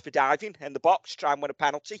their lads for diving in the box, try and win a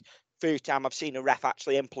penalty. First time I've seen a ref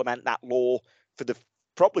actually implement that law for the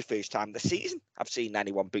probably first time this season I've seen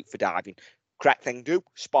anyone booked for diving. Correct thing to do,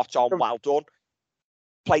 spot on, well done.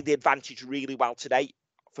 Played the advantage really well today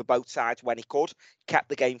for both sides when he could. Kept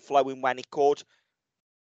the game flowing when he could.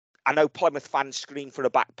 I know Plymouth fans screamed for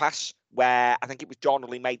a back pass where I think it was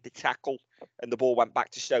Donnelly made the tackle and the ball went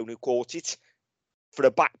back to Stone who caught it. For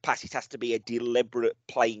a back pass, it has to be a deliberate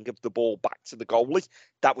playing of the ball back to the goalie.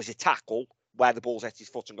 That was a tackle where the ball's hit his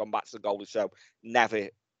foot and gone back to the goalie, so never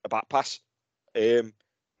a back pass. As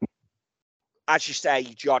you say,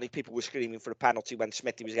 Johnny, people were screaming for a penalty when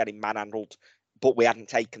Smithy was getting manhandled, but we hadn't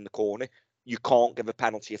taken the corner. You can't give a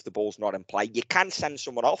penalty if the ball's not in play. You can send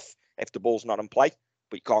someone off if the ball's not in play,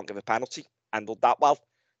 but you can't give a penalty. Handled that well.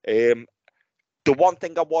 The one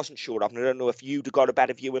thing I wasn't sure of, and I don't know if you'd have got a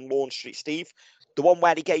better view in Lawn Street, Steve, the one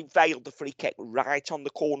where he gave Vale the free kick right on the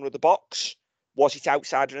corner of the box, was it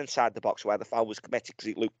outside or inside the box where the foul was committed? Because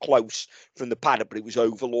it looked close from the paddock, but it was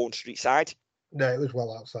over Lawn Street side. No, it was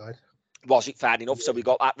well outside. Was it fair enough? So we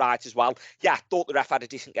got that right as well. Yeah, thought the ref had a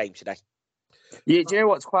decent game today. Yeah, do you know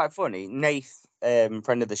what's quite funny? Nath,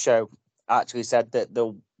 friend of the show, actually said that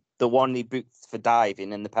the one he booked for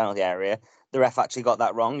diving in the penalty area, the ref actually got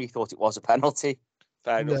that wrong. He thought it was a penalty.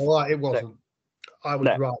 Fair enough. No, it wasn't. I was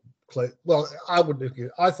right. Well, I wouldn't have.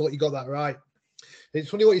 I thought you got that right. It's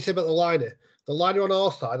funny what you say about the liner. The liner on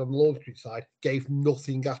our side, on the Lawn Street side, gave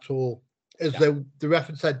nothing at all. As though the ref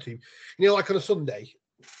had said to him, like on a Sunday,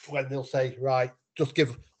 when they'll say, right, just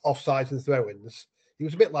give offsides and throw-ins. He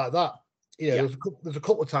was a bit like that. There's a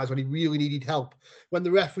couple of times when he really needed help. When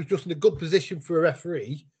the ref was just in a good position for a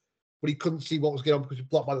referee, but he couldn't see what was going on because he was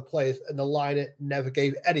blocked by the players, and the liner never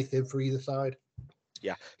gave anything for either side.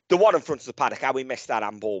 Yeah. The one in front of the paddock, how we missed that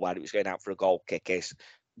handball where it was going out for a goal kick is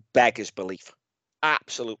beggars belief.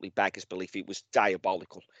 Absolutely beggars belief. It was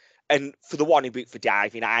diabolical. And for the one he booked for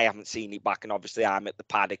diving, I haven't seen it back, and obviously I'm at the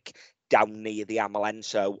paddock down near the MLN,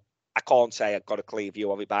 so I can't say I've got a clear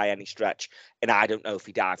view of it by any stretch, and I don't know if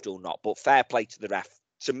he dived or not. But fair play to the ref.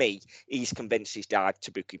 To me, he's convinced he's dived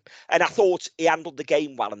to book him. And I thought he handled the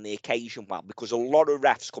game well and the occasion well, because a lot of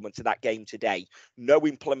refs coming to that game today,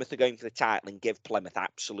 knowing Plymouth are going for the title, and give Plymouth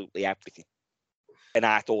absolutely everything. And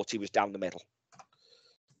I thought he was down the middle.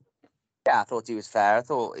 Yeah, I thought he was fair. I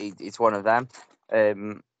thought it's one of them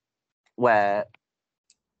where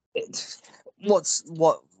what's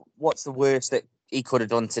the worst that he could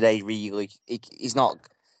have done today? Really, he's not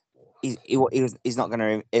going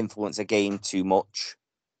to influence a game too much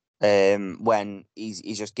when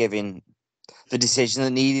he's just giving the decision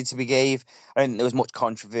that needed to be gave. I don't think there was much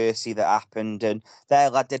controversy that happened, and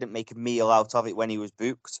their lad didn't make a meal out of it when he was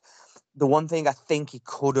booked. The one thing I think he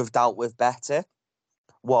could have dealt with better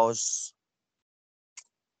was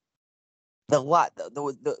the lad.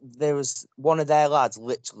 There was one of their lads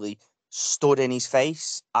literally stood in his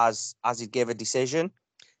face as he'd give a decision.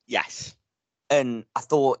 Yes. And I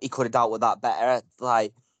thought he could have dealt with that better.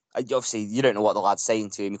 Like, obviously, you don't know what the lad's saying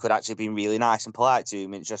to him. He could actually have been really nice and polite to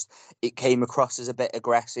him. It came across as a bit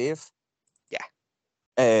aggressive.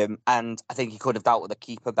 Yeah. And I think he could have dealt with the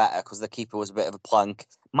keeper better, because the keeper was a bit of a plonk.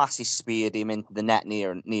 Massey speared him into the net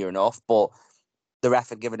near enough, but the ref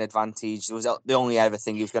had given advantage. It was the only other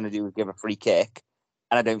thing he was going to do was give a free kick,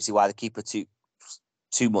 and I don't see why the keeper took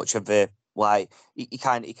too much of a he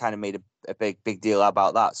kind of made a big deal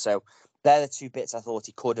about that. So they're the two bits I thought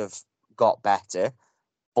he could have got better,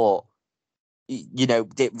 but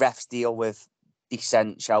refs deal with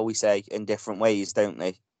dissent, shall we say, in different ways, don't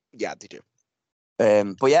they? Yeah, they do.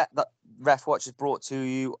 But yeah, that Ref Watch is brought to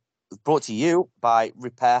you brought to you by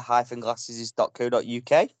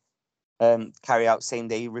repair-glasses.co.uk. Carry out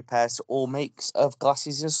same-day repairs to all makes of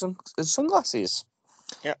glasses and sunglasses.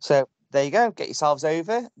 Yeah. So there you go. Get yourselves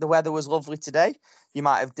over. The weather was lovely today. You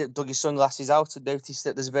might have dug your sunglasses out and noticed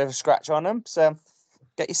that there's a bit of a scratch on them. So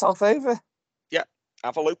get yourself over. Yeah,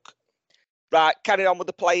 have a look. Right, carrying on with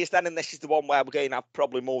the players then, and this is the one where we're going to have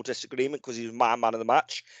probably more disagreement because he was my man of the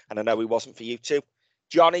match, and I know he wasn't for you two.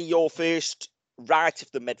 Johnny, your first right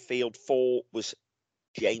of the midfield 4 was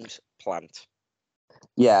James Plant.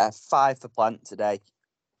 Yeah, 5 for Plant today.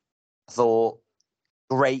 Thought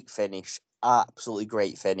great finish, absolutely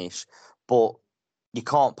great finish. But you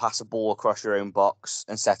can't pass a ball across your own box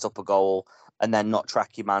and set up a goal and then not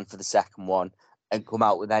track your man for the second one and come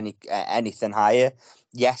out with anything higher.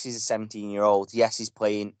 Yes, he's a 17-year-old. Yes, he's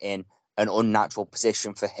playing in an unnatural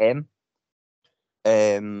position for him.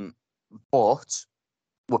 But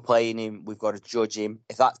we're playing him. We've got to judge him.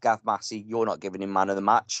 If that's Gav Massey, you're not giving him man of the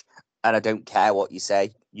match. And I don't care what you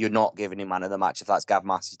say. You're not giving him man of the match if that's Gav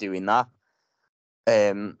Massey doing that.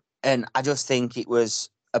 And I just think it was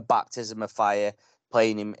a baptism of fire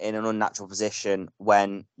playing him in an unnatural position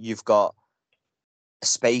when you've got a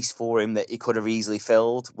space for him that he could have easily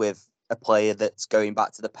filled with a player that's going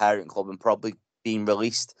back to the parent club and probably being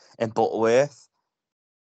released in Butterworth.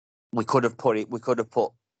 We could have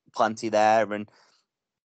put Plenty there and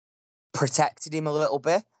protected him a little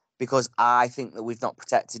bit because I think that we've not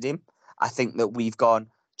protected him. I think that we've gone,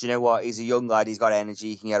 do you know what? He's a young lad. He's got energy.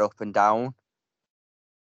 He can get up and down.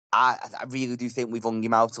 I really do think we've hung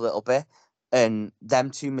him out a little bit, and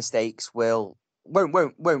them 2 mistakes won't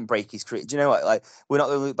break his career. Do you know what? Like, we're not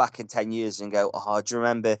going to look back in 10 years and go, oh, do you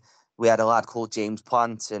remember we had a lad called James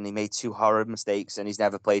Plant and he made 2 horrid mistakes and he's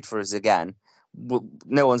never played for us again.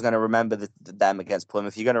 No one's going to remember them against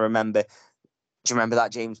Plymouth. You're going to remember. Do you remember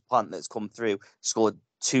that James Plant that's come through, scored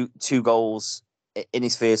two goals in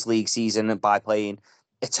his first league season by playing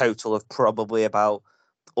a total of probably about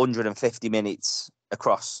 150 minutes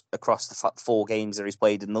across the 4 games that he's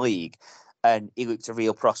played in the league, and he looked a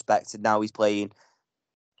real prospect, and now he's playing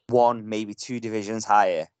 1, maybe 2 divisions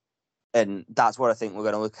higher, and that's what I think we're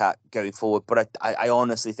going to look at going forward. But I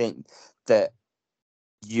honestly think that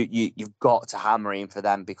you've got to hammer him for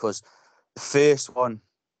them, because the first one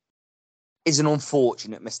is an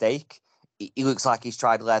unfortunate mistake. He looks like he's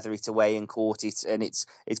tried to leather it away and caught it, and it's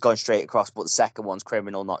gone straight across. But the second one's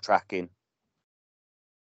criminal, not tracking.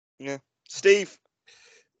 Yeah, Steve.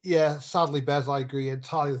 Yeah, sadly, Bez, I agree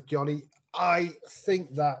entirely with Johnny. I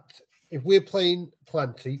think that if we're playing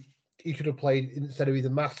Plenty, he should have played instead of either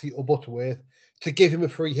Massey or Butterworth to give him a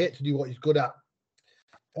free hit to do what he's good at.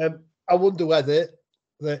 I wonder whether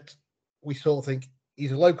that we sort of think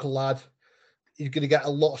he's a local lad. He's going to get a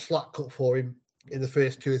lot of slack cut for him in the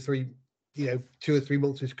first 2 or 3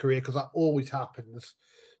 months of his career, because that always happens.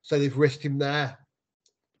 So they've risked him there.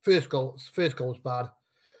 First goal was bad.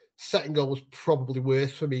 Second goal was probably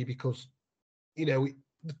worse for me because,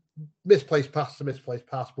 misplaced pass to misplaced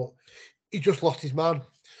pass, but he just lost his man.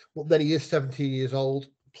 But then he is 17 years old,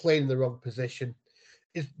 playing in the wrong position.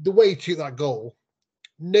 Is the way he took that goal.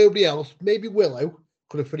 Nobody else, maybe Willow,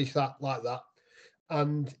 could have finished that like that.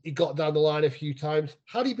 And he got down the line a few times.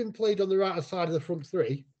 Had he been played on the right-hand side of the front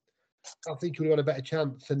 3, I think he would have had a better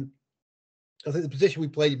chance. And I think the position we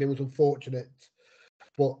played him in was unfortunate.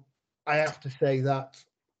 But I have to say that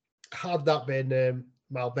had that been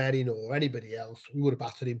Malbenian or anybody else, we would have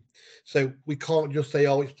battered him. So we can't just say,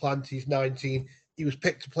 oh, it's Plant, he's 19. He was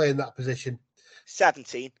picked to play in that position.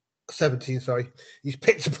 17, sorry. He's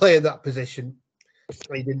picked to play in that position.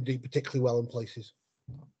 He didn't do particularly well in places.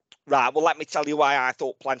 Right, well, let me tell you why I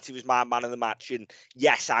thought Plenty was my man of the match. And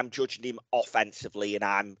yes, I'm judging him offensively and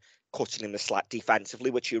I'm cutting him the slack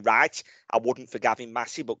defensively, which you're right. I wouldn't for Gavin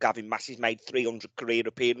Massey, but Gavin Massey's made 300 career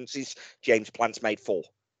appearances. James Plant's made 4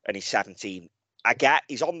 and he's 17. I get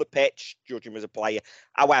he's on the pitch, judge him as a player.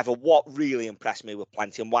 However, what really impressed me with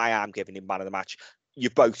Plenty and why I'm giving him man of the match, you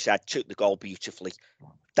both said, took the goal beautifully.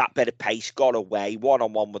 That bit of pace got away,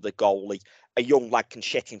 one-on-one with the goalie. A young lad can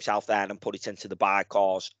shit himself there and put it into the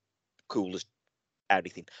bycars. Cool as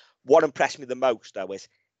everything. What impressed me the most, though, is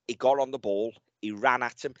he got on the ball, he ran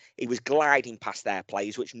at him, he was gliding past their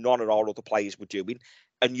players, which none of our other players were doing.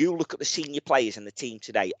 And you look at the senior players in the team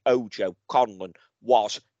today, Ojo, Conlon,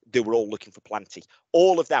 they were all looking for Plenty.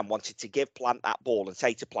 All of them wanted to give Plant that ball and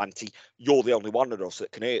say to Plenty, you're the only one of us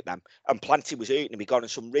that can hurt them. And Plenty was hurting him. He got in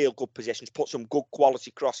some real good positions, put some good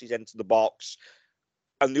quality crosses into the box.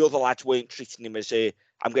 And the other lads weren't treating him as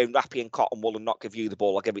I'm going Rappy and Cotton Wool and not give you the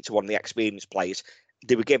ball. I'll give it to one of the experienced players.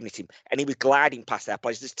 They were giving it to him. And he was gliding past their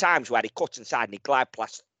players. There's times where he cut inside and he glided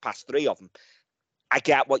past 3 of them. I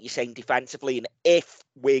get what you're saying defensively, and if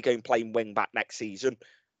we're going playing wing back next season,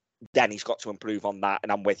 then he's got to improve on that,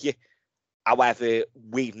 and I'm with you. However,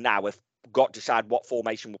 we've now got to decide what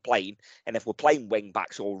formation we're playing, and if we're playing wing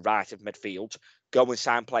backs or right of midfield, go and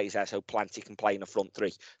sign players there so Planty can play in the front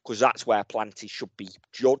three, because that's where Planty should be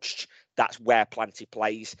judged. That's where Planty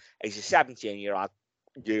plays. He's a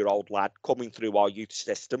 17-year-old lad coming through our youth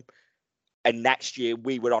system. And next year,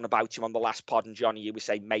 we were on about him on the last pod, and Johnny, you were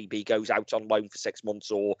saying maybe he goes out on loan for 6 months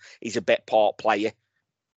or he's a bit part player.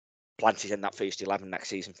 Planty's in that first 11 next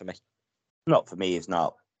season for me. Not for me, he's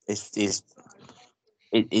not. He's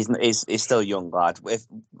still a young lad. If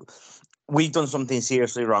we've done something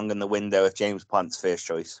seriously wrong in the window, if James Plant's first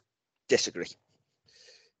choice. Disagree.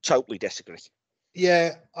 Totally disagree.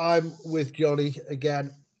 Yeah, I'm with Johnny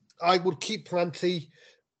again. I would keep Planty,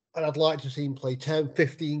 and I'd like to see him play 10,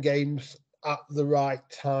 15 games at the right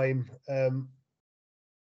time.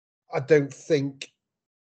 I don't think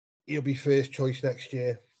he'll be first choice next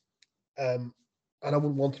year. And I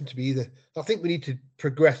wouldn't want him to be either. I think we need to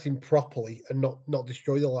progress him properly and not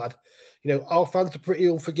destroy the lad. You know, our fans are pretty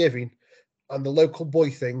unforgiving, and the local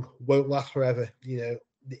boy thing won't last forever. You know,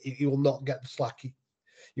 he will not get the slack.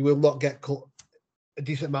 He will not get cut a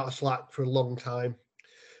decent amount of slack for a long time.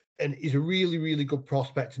 And he's a really, really good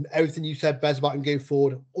prospect. And everything you said, Bez, about him going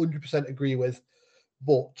forward, 100% agree with.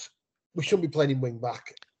 But we shouldn't be playing him wing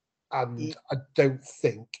back. And I don't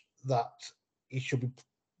think that he should be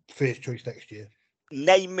first choice next year.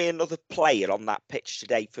 Name me another player on that pitch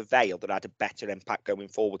today for Vale that had a better impact going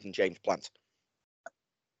forward than James Plant.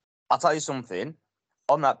 I'll tell you something.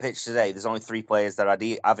 On that pitch today, there's only 3 players that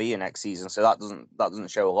have Ian next season, so that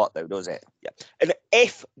doesn't show a lot, though, does it? Yeah. And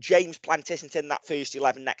if James Plant isn't in that first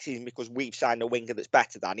 11 next season because we've signed a winger that's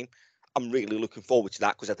better than him, I'm really looking forward to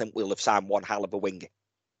that because I think we'll have signed one hell of a winger.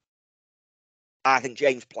 I think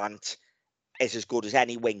James Plant is as good as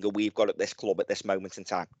any winger we've got at this club at this moment in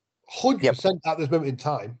time. 100% at this moment in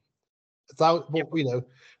time. But, you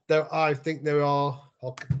know, I think there are,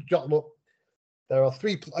 I'll jot them up. There are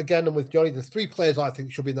 3, again, and with Johnny, there's 3 players I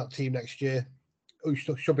think should be in that team next year who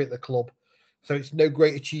should be at the club. So it's no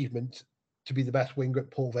great achievement to be the best winger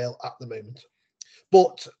at Paul Vale at the moment.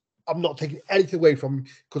 But I'm not taking anything away from him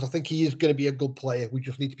because I think he is going to be a good player. We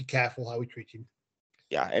just need to be careful how we treat him.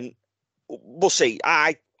 Yeah, and we'll see.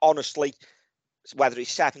 I honestly, whether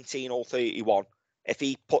he's 17 or 31, if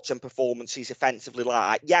he puts in performances offensively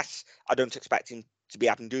like that, yes, I don't expect him to be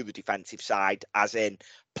having to do the defensive side, as in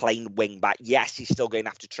playing wing back. Yes, he's still going to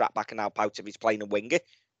have to track back and help out if he's playing a winger.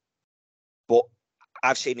 But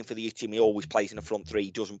I've seen him for the youth team. He always plays in the front 3.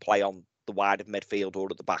 He doesn't play on the wide of midfield or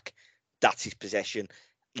at the back. That's his position.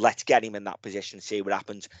 Let's get him in that position and see what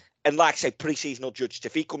happens. And like I say, pre-season will judge.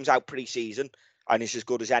 If he comes out pre-season and is as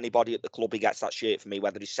good as anybody at the club, he gets that shirt for me,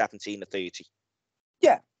 whether he's 17 or 30.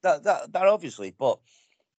 Yeah, that obviously. But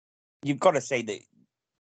you've got to say that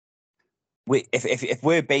if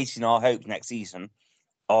we're basing our hopes next season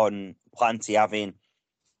on Planty having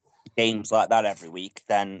games like that every week,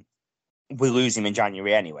 then we lose him in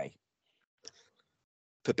January anyway.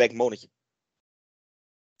 For big money.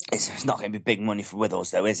 It's not going to be big money with us,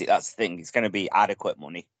 though, is it? That's the thing. It's going to be adequate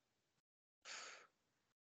money.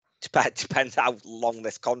 Depends how long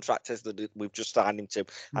this contract is that we've just signed him to,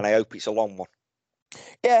 and I hope it's a long one.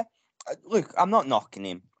 Yeah, look, I'm not knocking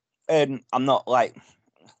him, and I'm not like.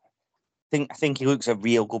 I think he looks a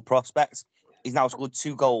real good prospect. He's now scored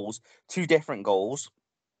 2 goals, 2 different goals.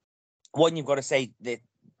 One you've got to say that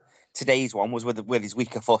today's one was with his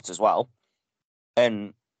weaker foot as well,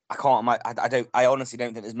 and I honestly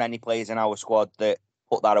don't think there's many players in our squad that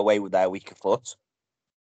put that away with their weaker foot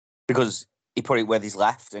because he put it with his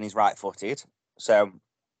left and he's right-footed. So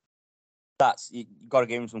you've got to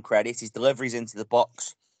give him some credit. His deliveries into the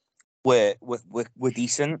box were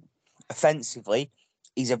decent. Offensively,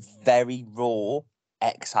 he's a very raw,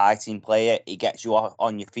 exciting player. He gets you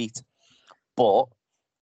on your feet. But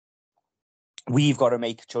we've got to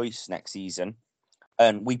make a choice next season.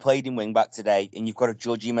 And we played him wing back today, and you've got to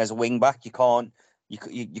judge him as a wing back. You can't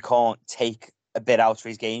take a bit out of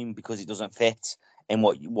his game because it doesn't fit in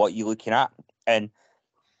what you're looking at. And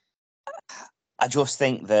I just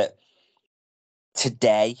think that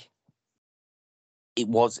today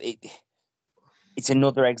it's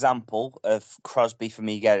another example of Crosby for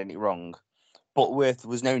me getting it wrong. But there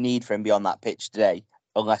was no need for him beyond that pitch today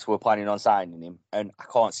unless we're planning on signing him. And I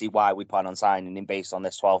can't see why we plan on signing him based on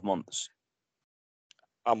this 12 months.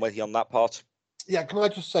 I'm with you on that part. Yeah, can I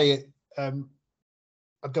just say it? I don't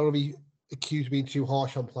want to be accused of being too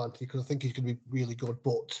harsh on Planty because I think he's going to be really good.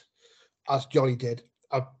 But as Johnny did,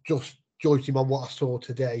 I've just judged him on what I saw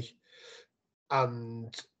today.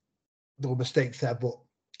 And there were mistakes there, but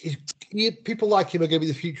people like him are going to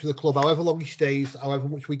be the future of the club, however long he stays, however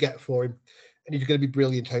much we get for him, and he's going to be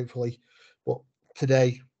brilliant, hopefully. But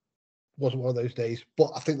today wasn't one of those days.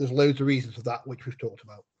 But I think there's loads of reasons for that, which we've talked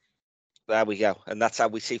about. There we go. And that's how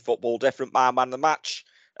we see football different. My man of the match,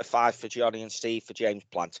 a 5 for Johnny and Steve for James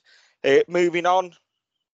Plant. Moving on.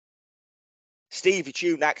 Steve, it's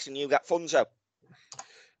you next, and you got Funzo.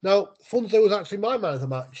 Now, Funzo was actually my man of the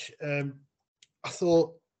match. I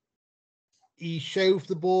thought he shoved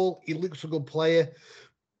the ball. He looks a good player.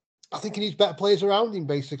 I think he needs better players around him,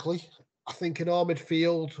 basically. I think in our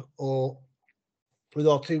midfield or with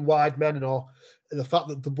our two wide men and the fact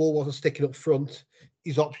that the ball wasn't sticking up front,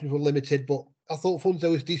 his options were limited. But I thought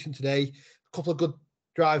Funzo was decent today. A couple of good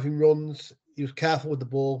driving runs. He was careful with the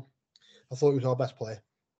ball. I thought he was our best player.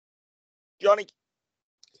 Johnny?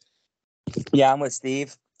 Yeah, I'm with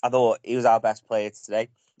Steve. I thought he was our best player today.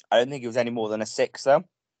 I don't think he was any more than a 6, though.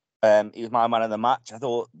 He was my man of the match. I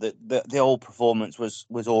thought that the whole performance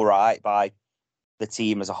was all right by the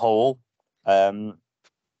team as a whole.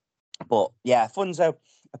 But yeah, Funzo,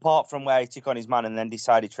 apart from where he took on his man and then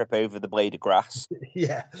decided to trip over the blade of grass,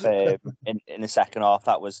 yeah, in the second half,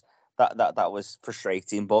 that was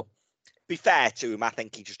frustrating. But be fair to him, I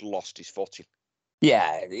think he just lost his footing.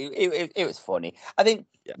 Yeah, it was funny. I think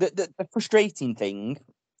the frustrating thing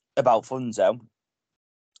about Funzo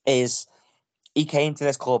is he came to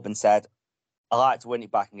this club and said, I like to win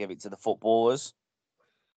it back and give it to the footballers.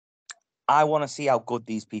 I want to see how good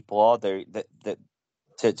these people are to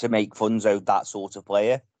make Funzo that sort of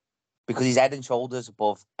player, because he's head and shoulders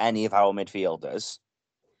above any of our midfielders.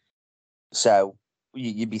 So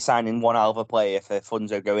you'd be signing one hell of a player for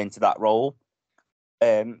Funzo go into that role.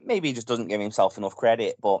 Maybe he just doesn't give himself enough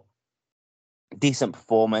credit, but decent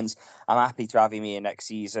performance. I'm happy to have him here next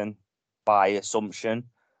season by assumption.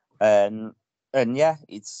 And yeah,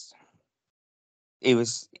 it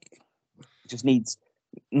just needs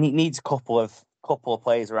a couple of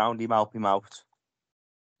players around him, help him out.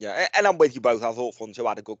 Yeah, and I'm with you both. I thought Funzo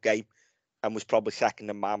had a good game and was probably second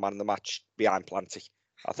in my man of the match behind Planty.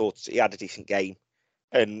 I thought he had a decent game.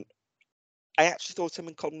 And I actually thought him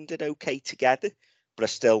and Conlon did okay together, but I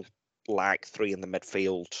still like 3 in the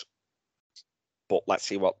midfield. But let's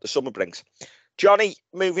see what the summer brings. Johnny,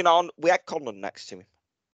 moving on, we had Conlon next to him.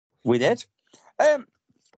 We did.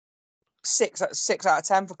 6 out of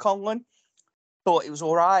 10 for Conlon. Thought it was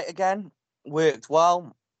all right again. Worked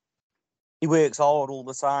well. He works hard all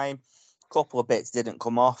the time. A couple of bits didn't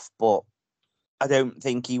come off, but I don't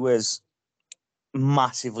think he was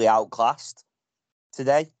massively outclassed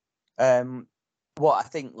today. What I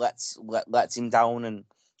think lets him down, and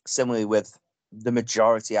similarly with the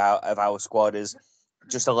majority of our squad, is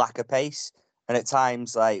just a lack of pace. And at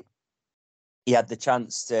times, like, he had the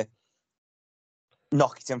chance to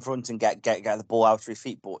knock it in front and get the ball out of his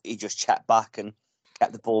feet, but he just checked back and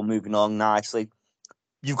kept the ball moving along nicely.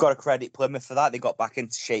 You've got to credit Plymouth for that. They got back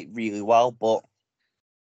into shape really well, but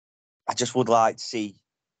I just would like to see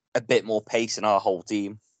a bit more pace in our whole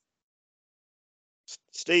team.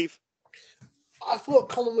 Steve? I thought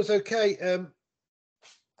Conlon was okay.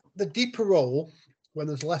 The deeper role, when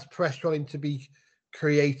there's less pressure on him to be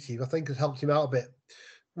creative, I think has helped him out a bit.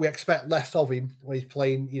 We expect less of him when he's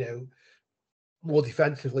playing, more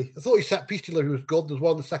defensively. I thought his set piece delivery was good. There was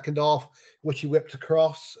one in the second half which he whipped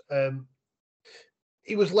across.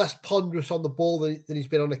 He was less ponderous on the ball than he's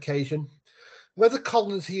been on occasion. Whether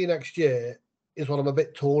Conlon's here next year is what I'm a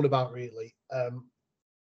bit torn about, really.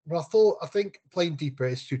 But I think playing deeper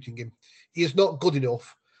is suiting him. He is not good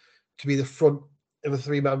enough to be the front of a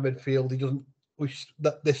 3-man midfield. He doesn't, which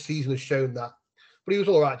that this season has shown that. But he was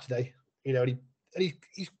all right today, and he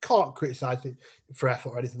can't criticise it for effort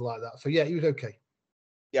or anything like that. So yeah, he was okay.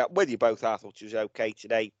 Yeah, with you both, I thought he was okay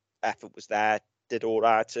today. Effort was there, did all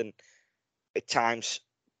right, and at times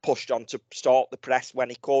pushed on to start the press when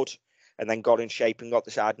he could, and then got in shape and got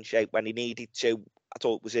the side in shape when he needed to. I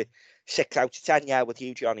thought it was a 6 out of 10. Yeah, with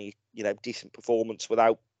you, Johnny, decent performance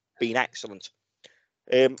without being excellent.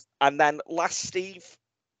 And then last, Steve,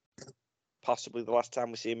 possibly the last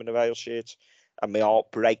time we see him in a Vale shirt, and my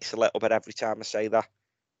heart breaks a little bit every time I say that,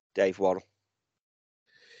 Dave Worrell.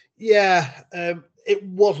 Yeah, it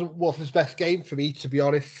wasn't his best game for me, to be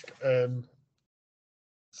honest.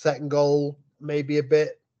 Second goal, maybe a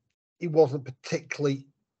bit. He wasn't particularly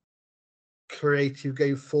creative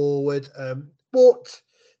going forward, but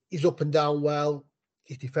he's up and down well.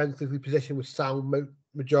 His defensively position was sound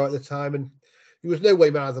majority of the time, and he was no way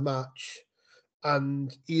man of the match.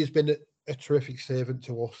 And he has been a terrific servant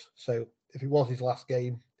to us. So if it was his last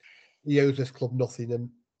game, he owes this club nothing. And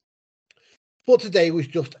But today was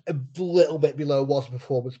just a little bit below was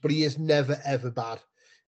performance, but he is never, ever bad.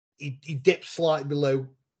 He dips slightly below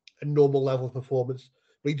a normal level of performance,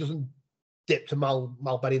 but he doesn't dip to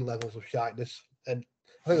Malbenning levels of shyness. And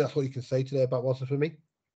I think that's what you can say today about Watson for me.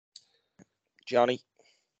 Johnny?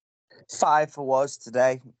 5 for was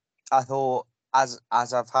today. I thought, as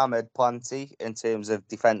I've hammered plenty in terms of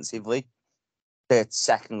defensively, the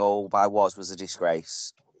second goal by was a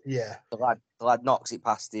disgrace. Yeah. The lad knocks it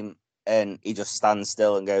past him and he just stands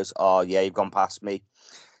still and goes, "Oh yeah, you've gone past me."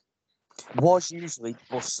 Was usually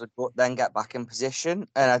busts a gut, then get back in position,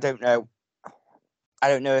 and I don't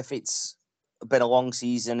know if it's been a long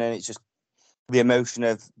season and it's just the emotion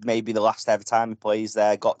of maybe the last ever time he plays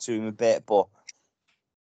there got to him a bit, but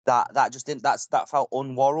that just didn't. That felt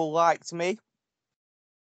unwarrel like to me.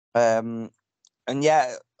 And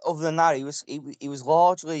yeah, other than that, he was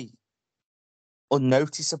largely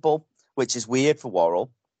unnoticeable, which is weird for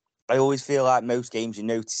Worrell. I always feel like most games you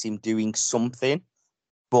notice him doing something,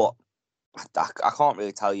 but I can't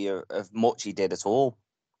really tell you of much he did at all.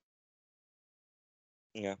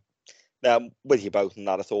 Yeah. With you both on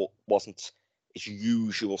that, I thought wasn't his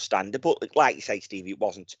usual standard, but like you say, Steve, it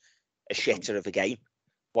wasn't a shitter of a game.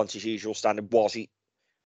 Once his usual standard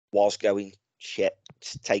was going shit.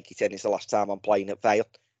 Take it in. It's the last time I'm playing at Vale.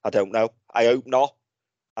 I don't know. I hope not.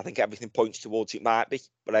 I think everything points towards it might be,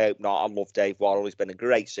 but I hope not. I love Dave Worrell. He's been a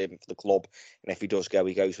great servant for the club, and if he does go,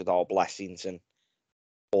 he goes with our blessings and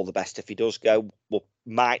all the best. If he does go, we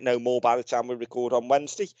might know more by the time we record on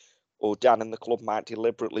Wednesday, or Dan and the club might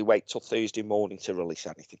deliberately wait till Thursday morning to release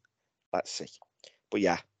anything. Let's see. But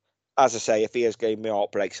yeah, as I say, if he has gave me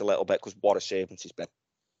heart breaks a little bit, because what a servant he's been.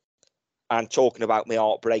 And talking about my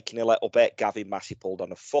heart breaking a little bit, Gavin Massey pulled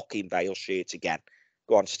on a fucking Vale shirt again.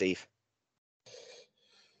 Go on, Steve.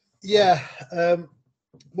 Yeah,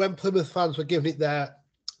 when Plymouth fans were giving it their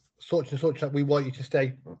such and such that we want you to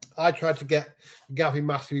stay, I tried to get Gavin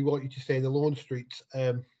Massey, we want you to stay in the Lawn Streets.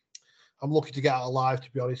 I'm lucky to get out alive,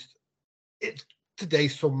 to be honest. It's today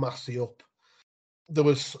some Massey up. There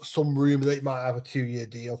was some rumour that he might have a 2-year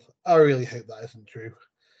deal. I really hope that isn't true.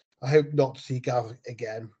 I hope not to see Gav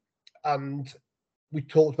again. And we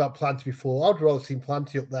talked about Planty before. I'd rather see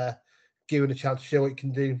Planty up there, given a chance to show what he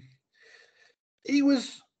can do.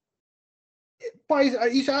 He's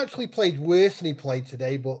actually played worse than he played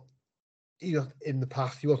today, but in the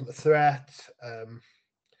past he wasn't a threat.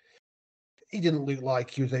 He didn't look like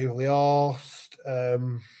he was overly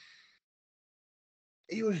arsed.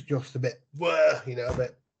 He was just a bit, a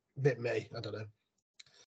bit me. I don't know.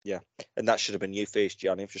 Yeah, and that should have been you first,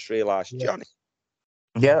 Johnny. I've just realised, Yeah. Johnny.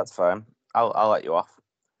 Yeah, that's fine. I'll let you off.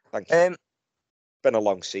 Thank you. Been a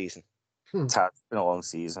long season. It's been a long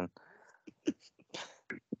season.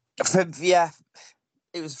 Yeah,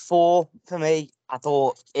 it was 4 for me. I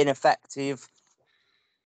thought ineffective.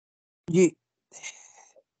 A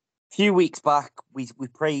few weeks back, we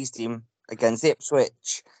praised him against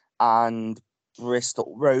Ipswich and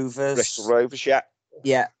Bristol Rovers. Bristol Rovers, yeah.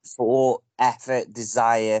 Yeah, for effort,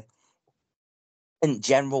 desire, and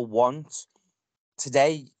general want.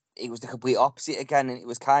 Today, it was the complete opposite again, and it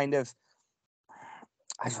was kind of,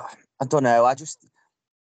 I don't know. I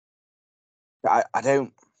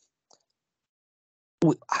don't.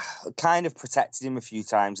 We kind of protected him a few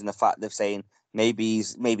times in the fact of saying maybe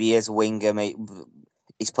he is a winger.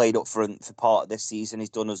 He's played up front for part of this season. He's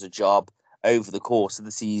done us a job over the course of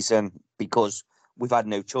the season because we've had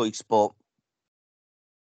no choice. But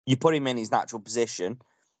you put him in his natural position,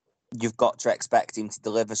 you've got to expect him to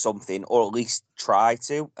deliver something or at least try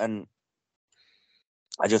to. And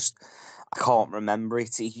I can't remember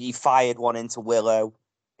it. He fired one into Willow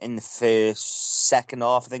in the second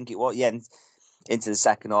half, I think it was. Yeah, into the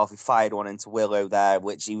second half, he fired one into Willow there,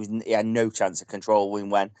 which he had no chance of controlling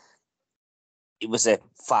when it was a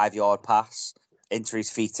 5-yard pass into his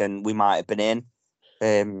feet, and we might have been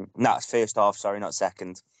in. That's first half, sorry, not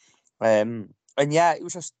second. And yeah, it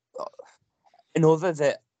was just another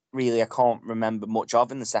that really I can't remember much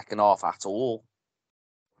of in the second half at all.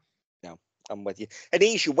 No, I'm with you. And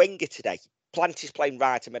he's your winger today. Planty's playing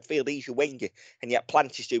right in midfield, he's your winger, and yet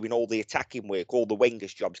Planty's doing all the attacking work, all the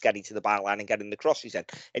wingers' jobs, getting to the byline and getting the crosses in.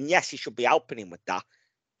 And yes, he should be helping him with that.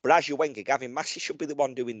 But as your winger, Gavin Massey should be the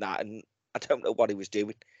one doing that, and I don't know what he was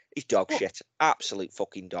doing. He's dog shit. Absolute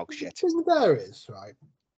fucking dog shit. The thing there is, right,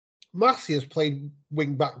 Massey has played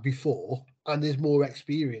wing back before and is more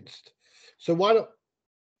experienced. So why not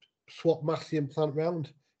swap Massey and Plant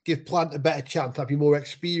round? Give Plant a better chance to have a more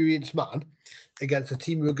experienced man against a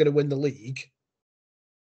team who are going to win the league,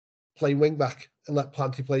 playing wing back, and let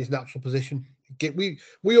Planty play his natural position. We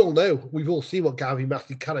all know, we've all seen what Gavin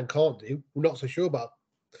Massey can and can't do. We're not so sure about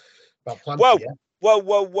about Planty Whoa, yet.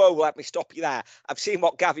 whoa! Let me stop you there. I've seen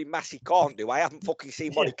what Gavin Massey can't do. I haven't fucking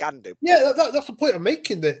seen what he can do. Yeah, that's the point I'm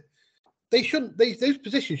making. That they shouldn't. Those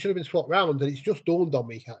positions should have been swapped round, and it's just dawned on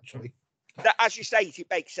me actually. Now, as you say, it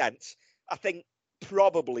makes sense. I think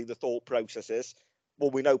probably the thought process is,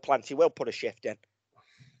 well, we know Planty will put a shift in.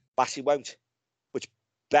 Massey won't, which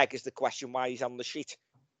begs the question why he's on the sheet.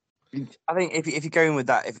 I think if you're going with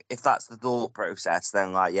that, if that's the thought process,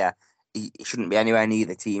 then like he shouldn't be anywhere near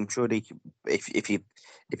the team, should he? If you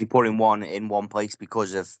put him in one place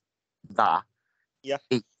because of that, yeah,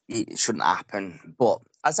 it shouldn't happen. But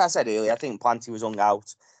as I said earlier, I think Planty was hung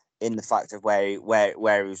out in the fact of where he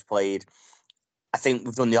was played. I think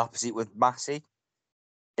we've done the opposite with Massey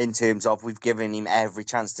in terms of we've given him every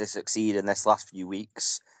chance to succeed in this last few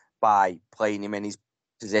weeks by playing him in his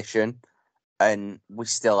position. And we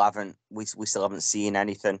still haven't seen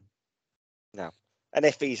anything. No. And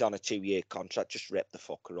if he's on a 2-year contract, just rip the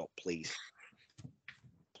fucker up, please.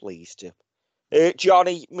 Please do.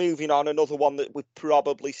 Johnny, moving on, another one that we've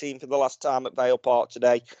probably seen for the last time at Vale Park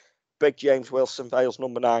today. Big James Wilson, Vale's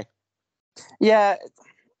number 9. Yeah,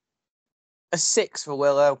 a 6 for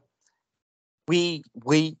Willow. We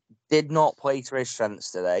did not play to his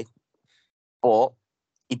strengths today, but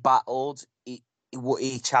he battled.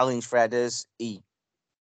 He challenged Fredders. He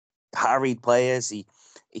parried players. He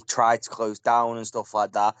tried to close down and stuff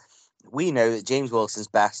like that. We know that James Wilson's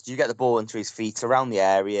best. You get the ball into his feet around the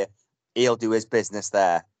area, he'll do his business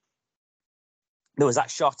there. There was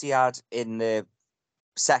that shot he had in the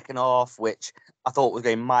second half, which I thought was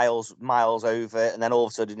going miles over, and then all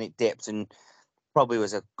of a sudden it dipped and probably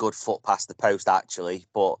was a good foot past the post actually,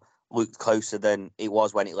 but looked closer than it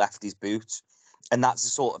was when it left his boot. And that's the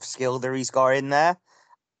sort of skill that he's got in there.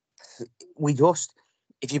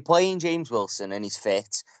 If you're playing James Wilson and he's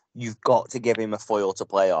fit, you've got to give him a foil to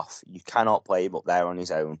play off. You cannot play him up there on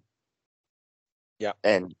his own. Yeah.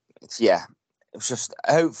 And it's just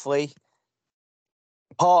hopefully,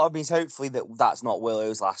 part of me is hopefully that's not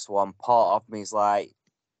Willow's last one. Part of me is like,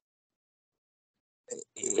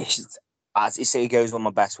 as you say, he goes on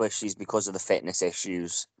my best wishes because of the fitness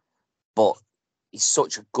issues. But he's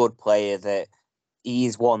such a good player that he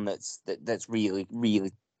is one that's really,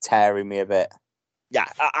 really tearing me a bit. Yeah,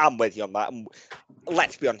 I'm with you on that. And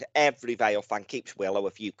let's be honest, every Vale fan keeps Willow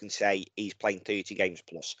if you can say he's playing 30 games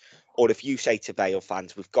plus. Or if you say to Vale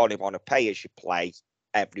fans, we've got him on a pay-as-you-play,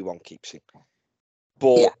 everyone keeps him.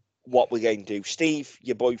 But what we're going to do, Steve,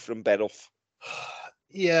 your boy from Biddulph.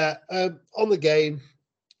 Yeah, on the game,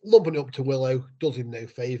 lumping up to Willow does him no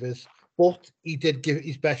favours, but he did give it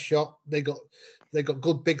his best shot. They got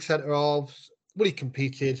good big centre halves. Well, he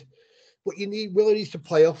competed, but Willow needs to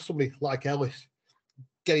play off somebody like Ellis,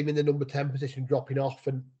 get him in the number 10 position, dropping off,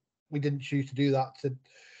 and we didn't choose to do that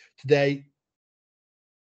today.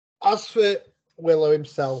 As for Willow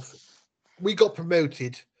himself, we got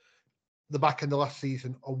promoted the back end of last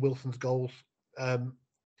season on Wilson's goals.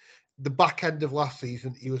 The back end of last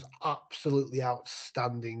season, he was absolutely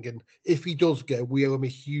outstanding. And if he does go, we owe him a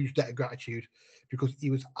huge debt of gratitude because he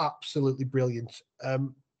was absolutely brilliant.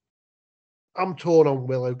 I'm torn on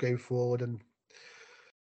Willow going forward. And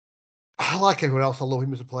I like everyone else. I love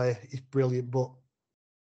him as a player. He's brilliant.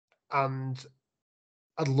 And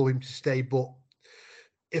I'd love him to stay. But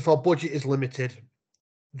if our budget is limited,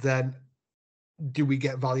 then do we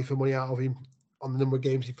get value for money out of him on the number of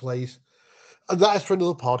games he plays? And that is for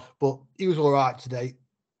another pod, but he was all right today.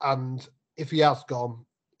 And if he has gone,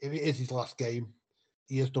 if it is his last game,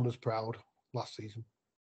 he has done us proud last season.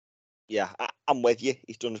 Yeah, I'm with you.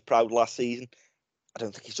 He's done us proud last season. I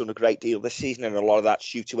don't think he's done a great deal this season, and a lot of that's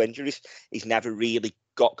due to injuries. He's never really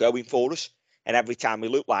got going for us. And every time we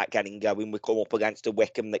look like getting going, we come up against a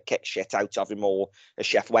Wickham that kicks shit out of him or a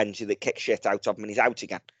Chef Wednesday that kicks shit out of him and he's out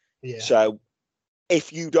again. Yeah. So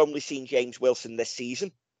if you'd only seen James Wilson this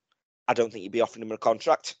season, I don't think you'd be offering him a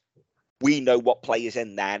contract. We know what players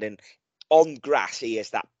in there, and on grass, he is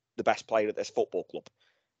the best player at this football club.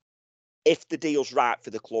 If the deal's right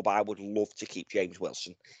for the club, I would love to keep James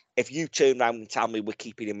Wilson. If you turn around and tell me we're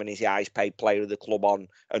keeping him and he's the highest paid player of the club on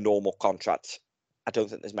a normal contract, I don't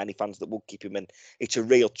think there's many fans that will keep him in. It's a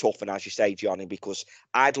real tough one, as you say, Johnny, because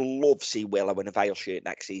I'd love to see Willow in a Vale shirt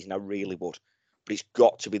next season. I really would. But it's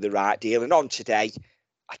got to be the right deal. And on today,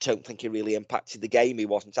 I don't think he really impacted the game. He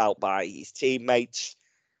wasn't out by his teammates.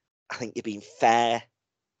 I think you're being fair.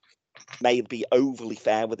 Maybe overly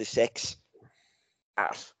fair with a 6.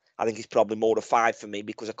 I think he's probably more a 5 for me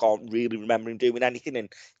because I can't really remember him doing anything.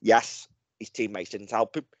 And yes, his teammates didn't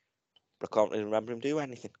help him, but I can't really remember him doing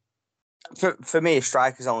anything. For me, a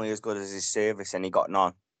striker's only as good as his service, and he got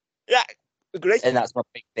none. Yeah, Agree. And that's my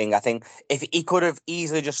big thing. I think if he could have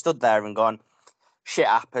easily just stood there and gone, shit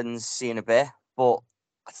happens, see you in a bit. But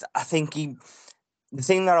I think the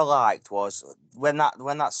thing that I liked was when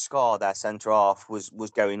that score there centre half was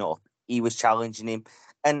going up, he was challenging him.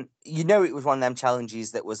 And it was one of them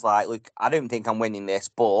challenges that was like, look, I don't think I'm winning this,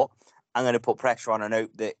 but I'm going to put pressure on and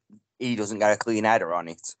hope that he doesn't get a clean header on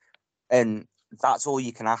it. And that's all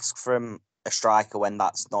you can ask from a striker when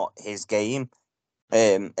that's not his game.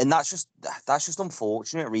 And that's just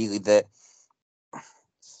unfortunate, really, that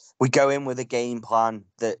we go in with a game plan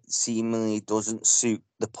that seemingly doesn't suit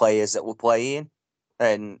the players that we're playing.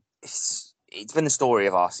 And it's been the story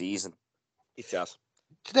of our season. It has.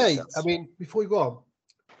 Today, I mean, before we go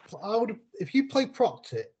on, if you play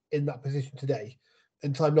Proctor in that position today,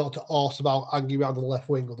 and time not to arse about hanging around on the left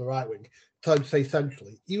wing or the right wing, time to say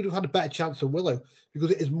centrally, he would have had a better chance than Willow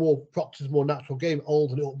because it is Proctor's more natural game,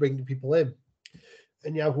 holding it up, bringing people in,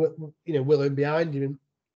 and you have Willow behind him. And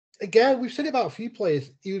again, we've said it about a few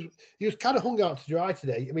players. He was kind of hung out to dry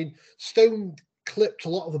today. I mean, Stone clipped a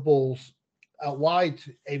lot of the balls out wide,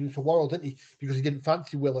 aiming for Worrell, didn't he? Because he didn't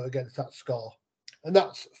fancy Willow against that score, and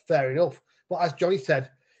that's fair enough. But as Johnny said,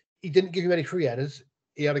 he didn't give him any free headers.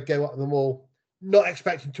 He had to go at them all, not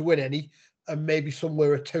expecting to win any, and maybe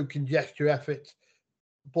somewhere a token gesture effort.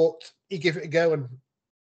 But he gave it a go, and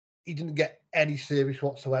he didn't get any service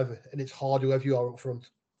whatsoever. And it's hard whoever you are up front.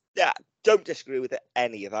 Yeah, don't disagree with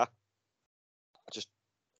any of that.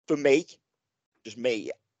 For me,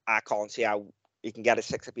 I can't see how he can get a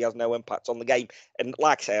 6 if he has no impact on the game. And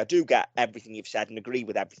like I say, I do get everything you've said and agree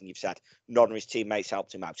with everything you've said. None of his teammates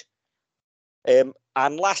helped him out.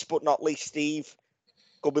 And last but not least, Steve,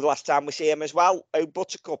 could be the last time we see him as well. Oh,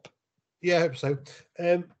 Buttercup. Yeah, I hope so.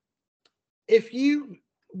 If you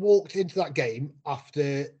walked into that game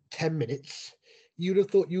after 10 minutes, you'd have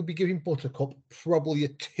thought you'd be giving Buttercup probably a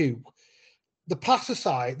 2. The pass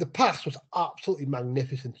aside, the pass was absolutely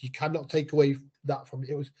magnificent. You cannot take away that from it.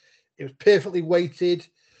 It was perfectly weighted.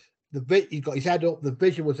 He got his head up. The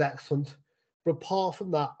vision was excellent. But apart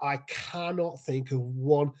from that, I cannot think of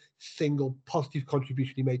one single positive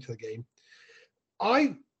contribution he made to the game.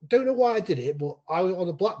 I don't know why I did it, but I was on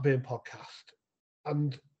a Blackburn podcast,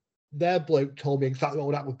 and their bloke told me exactly what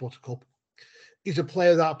would happen with Buttercup. He's a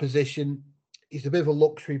player of that position. He's a bit of a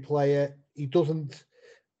luxury player. He doesn't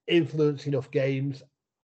influence enough games.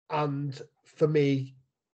 And for me,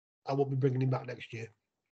 I won't be bringing him back next year.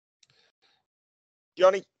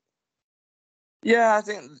 Johnny? Yeah, I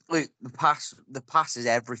think the pass is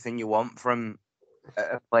everything you want from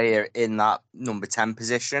a player in that number 10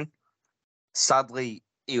 position. Sadly,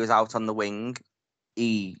 he was out on the wing.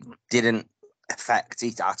 He didn't affect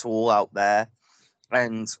it at all out there.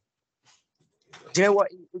 And do you know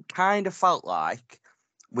what? It kind of felt like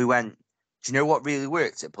we went, do you know what really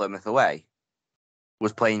worked at Plymouth away?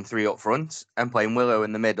 Was playing 3 up front and playing Willow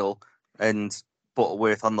in the middle and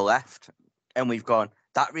Butterworth on the left. And we've gone,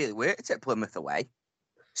 that really worked at Plymouth away.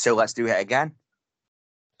 So let's do it again.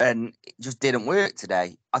 And it just didn't work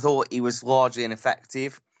today. I thought he was largely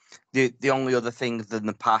ineffective. The only other thing than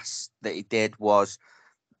the pass that he did was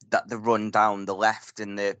that the run down the left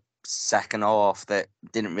in the second half that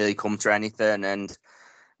didn't really come to anything. And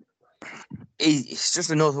it's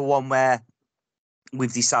just another one where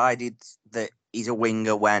we've decided that he's a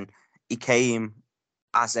winger when he came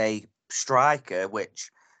as a striker,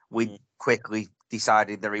 which we quickly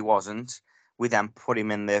decided that he wasn't. We then put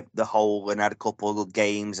him in the hole and had a couple of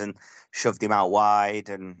games and shoved him out wide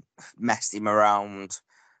and messed him around.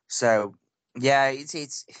 So yeah,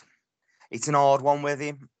 it's an odd one with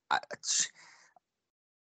him. I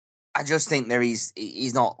just think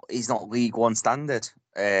he's not League One standard.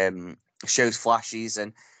 Shows flashes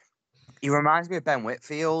and he reminds me of Ben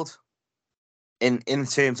Whitfield in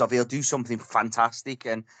terms of he'll do something fantastic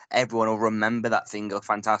and everyone will remember that thing of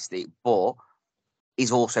fantastic, but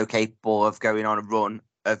he's also capable of going on a run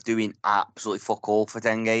of doing absolutely fuck all for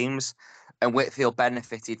 10 games. And Whitfield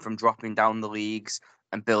benefited from dropping down the leagues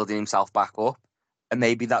and building himself back up. And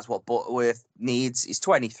maybe that's what Butterworth needs. He's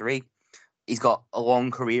 23. He's got a long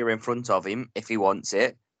career in front of him if he wants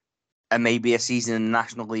it. And maybe a season in the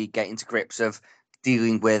National League getting to grips of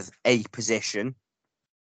dealing with a position.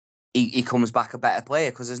 He comes back a better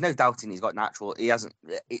player because there's no doubting he's got natural. He hasn't.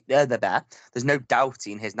 There's no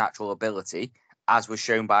doubting his natural ability, as was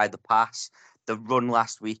shown by the pass, the run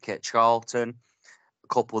last week at Charlton, a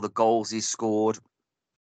couple of the goals he's scored.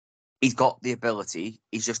 He's got the ability.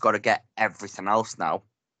 He's just got to get everything else now.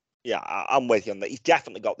 Yeah, I'm with you on that. He's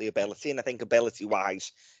definitely got the ability, and I think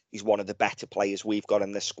ability-wise, he's one of the better players we've got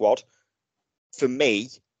in this squad. For me,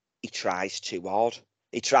 he tries too hard.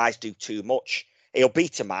 He tries to do too much. He'll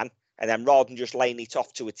beat a man, And then rather than just laying it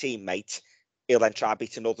off to a teammate, he'll then try to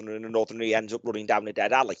beat another and another, and he ends up running down a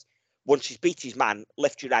dead alley. Once he's beat his man,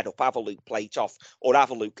 lift your head up, have a look, play it off, or have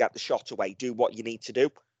a look, get the shot away, do what you need to do.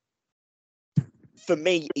 For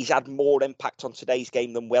me, he's had more impact on today's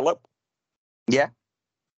game than Willow. Yeah.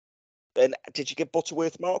 And did you give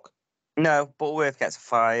Butterworth, Mark? No, Butterworth gets a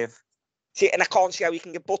 5. See, and I can't see how you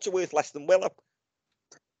can give Butterworth less than Willow.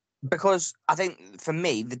 Because I think, for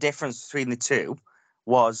me, the difference between the two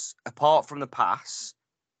was, apart from the pass,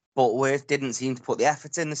 Butterworth didn't seem to put the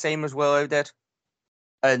effort in the same as Willow did.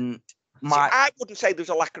 And I wouldn't say there was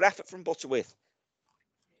a lack of effort from Butterworth.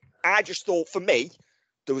 I just thought, for me,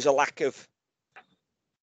 there was a lack of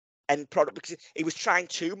end product because he was trying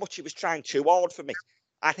too much. He was trying too hard for me.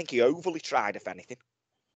 I think he overly tried, if anything.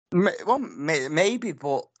 Well, maybe,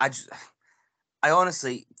 but I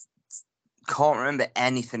honestly can't remember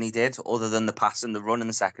anything he did other than the pass and the run in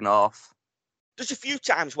the second half. There's a few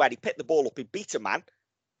times where he picked the ball up, he beat a man,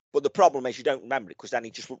 but the problem is you don't remember it because then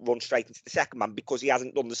he just runs straight into the second man because he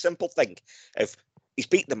hasn't done the simple thing of he's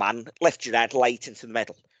beat the man, lift your head late into the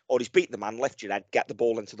middle, or he's beat the man, lift your head, get the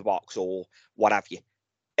ball into the box, or what have you.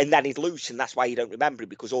 And then he's loose, and that's why you don't remember it,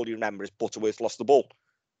 because all you remember is Butterworth lost the ball,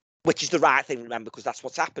 which is the right thing to remember because that's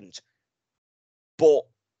what's happened. But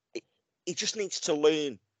he just needs to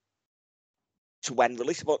learn to when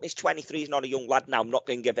release. But he's 23, he's not a young lad now. I'm not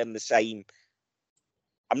going to give him the same.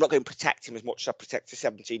 I'm not going to protect him as much as I protect a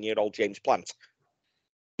 17-year-old James Plant.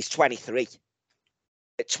 He's 23.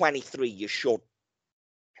 At 23, you should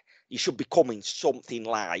be becoming something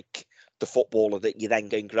like the footballer that you then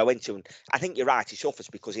go and grow into. And I think you're right, he suffers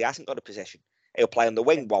because he hasn't got a position. He'll play on the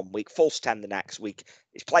wing one week, false 10 the next week.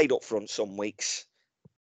 He's played up front some weeks.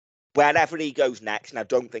 Wherever he goes next, and I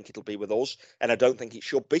don't think it'll be with us, and I don't think it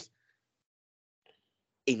should be,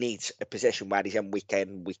 he needs a position where he's in, week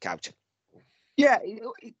out. Yeah,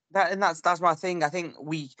 that's my thing. I think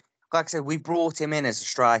like I said, we brought him in as a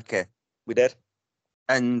striker. We did.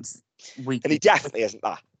 And he definitely isn't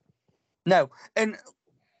that. No, and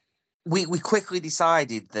we quickly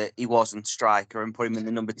decided that he wasn't striker and put him in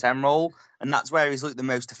the number 10 role, and that's where he's looked the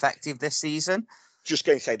most effective this season. Just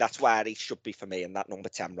going to say that's where he should be for me, in that number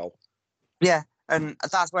 10 role. Yeah, and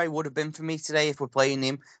that's where he would have been for me today if we're playing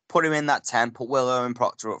him. Put him in that 10, put Willow and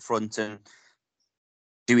Proctor up front and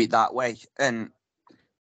do it that way. And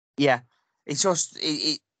yeah, it's just,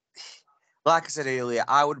 like I said earlier,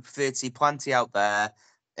 I would prefer to see Planty out there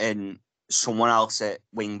and someone else at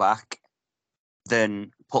wing back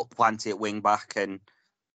than put Planty at wing back and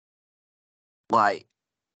like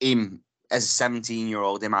him as a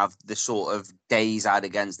 17-year-old, him have the sort of days had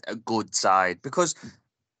against a good side, because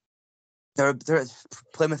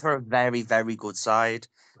Plymouth are a very, very good side.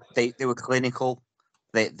 They were clinical.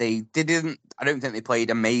 They didn't. I don't think they played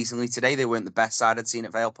amazingly today. They weren't the best side I'd seen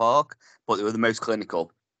at Vale Park, but they were the most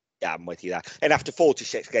clinical. Yeah, I'm with you there. And after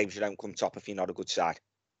 46 games, you don't come top if you're not a good side.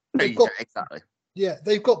 Exactly. Yeah,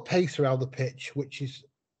 they've got pace around the pitch, which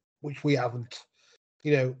we haven't.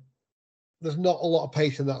 You know, there's not a lot of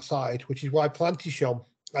pace on that side, which is why Planty shone,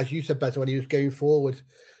 as you said, better when he was going forward.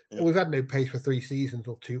 And we've had no pace for 3 seasons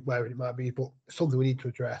or 2, wherever it might be, but something we need to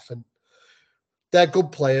address. And they're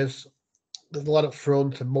good players. There's a lot up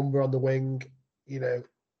front and Mumba on the wing. You know,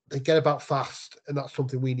 they get about fast, and that's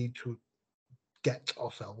something we need to get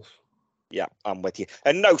ourselves. Yeah, I'm with you.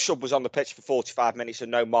 And no sub was on the pitch for 45 minutes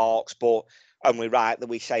and no marks, but only right that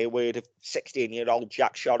we say a word of 16-year-old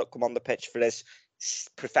Jack Sharrock come on the pitch for his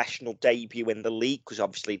professional debut in the league, because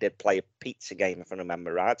obviously he did play a pizza game, if I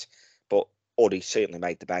remember right, or he certainly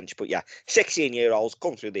made the bench. But yeah, 16-year-olds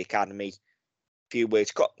come through the academy. Few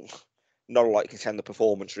words, got not a lot you can say on the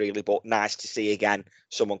performance really, but nice to see again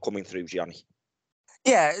someone coming through, Johnny.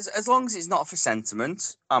 Yeah, as long as it's not for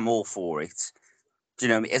sentiment, I'm all for it. Do you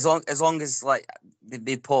know what I mean? As long as like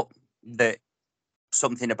they put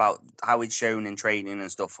something about how it's shown in training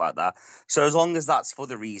and stuff like that. So as long as that's for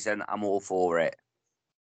the reason, I'm all for it.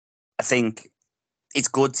 I think it's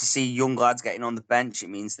good to see young lads getting on the bench. It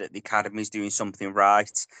means that the academy's doing something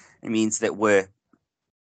right. It means that we're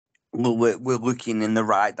looking in the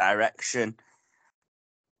right direction.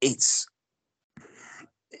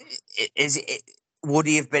 Would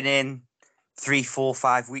he have been in 3, 4,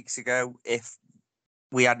 5 weeks ago if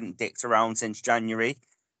we hadn't dicked around since January?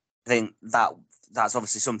 I think that's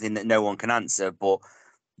obviously something that no one can answer, but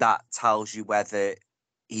that tells you whether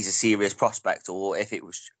he's a serious prospect or if it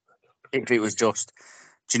was just,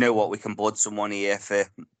 do you know what, we can bud someone here for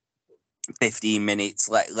 15 minutes,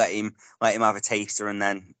 let him have a taster and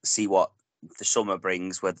then see what the summer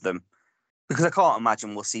brings with them. Because I can't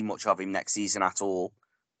imagine we'll see much of him next season at all.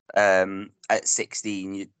 At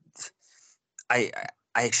 16,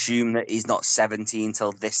 I assume that he's not 17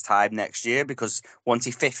 till this time next year because once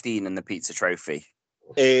he's 15 in the pizza trophy.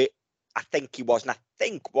 I think he was, and I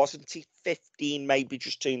think wasn't he 15, maybe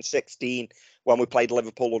just turned 16 when we played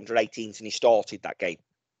Liverpool under 18s and he started that game.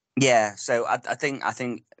 Yeah, so I think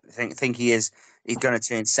he is. He's going to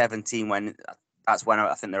turn 17 when that's when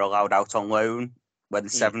I think they're allowed out on loan when they're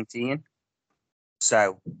 17.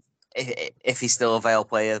 So if he's still a Vale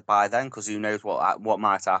player by then, because who knows what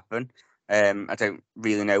might happen. I don't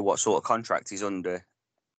really know what sort of contract he's under.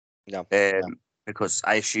 No. Because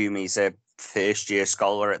I assume he's a first-year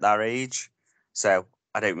scholar at that age. So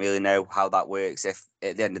I don't really know how that works. If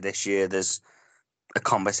at the end of this year there's a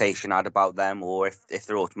conversation had about them, or if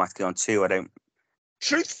they're automatically on 2, I don't.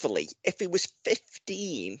 Truthfully, if he was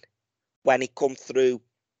 15 when he come through,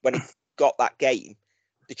 when he got that game,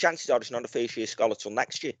 the chances are he's not a first-year scholar till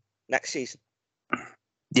next season.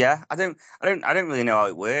 Yeah, I don't really know how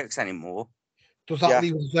it works anymore. Does that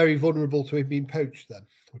leave us very vulnerable to him being poached then,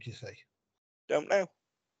 would you say? Don't know.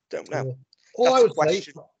 All I would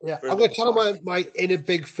say, I'm going to tell my inner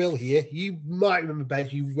Big Phil here. You might remember, Ben,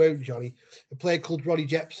 you won't, Johnny, a player called Ronnie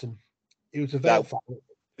Jepson. He was a Vale fan.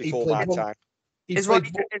 Before my time. Is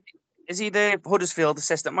he the Huddersfield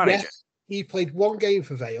assistant manager? Yes, he played one game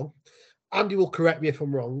for Vale. Andy will correct me if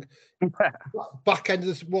I'm wrong. Back end of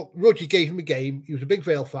this, Roger gave him a game. He was a big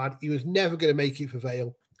Vale fan. He was never going to make it for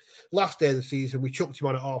Vale. Last day of the season, we chucked him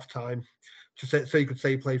on at half time so he could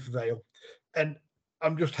say he played for Vale. And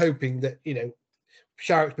I'm just hoping that,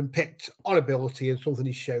 Sharrock's been picked on ability and something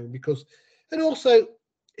he's shown and also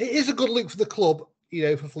it is a good look for the club,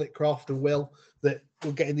 for Flitcroft and Will, that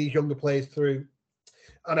we're getting these younger players through.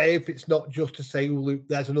 And I hope it's not just to say, Luke,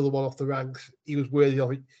 there's another one off the ranks. He was worthy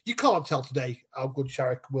of it. You can't tell today how good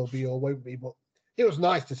Sharrock will be or won't be, but it was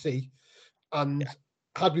nice to see. And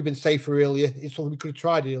had we been safer earlier, it's something we could have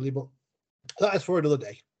tried earlier, but that is for another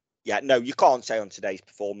day. Yeah, no, you can't say on today's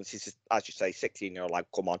performance. He's, as you say, 16-year-old, like,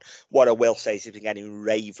 come on. What I will say is he's been getting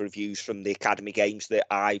rave reviews from the academy games that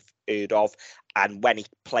I've heard of. And when he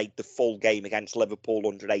played the full game against Liverpool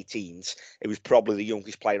under 18s, it was probably the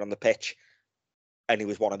youngest player on the pitch. And he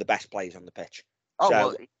was one of the best players on the pitch.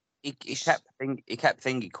 Well, he kept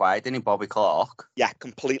thingy quiet, didn't he, Bobby Clark? Yeah,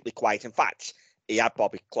 completely quiet. In fact, he had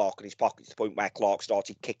Bobby Clark in his pocket to the point where Clark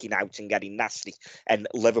started kicking out and getting nasty. And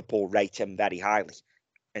Liverpool rate him very highly.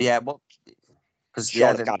 Because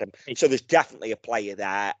Adam. So there's definitely a player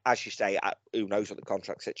there. As you say, who knows what the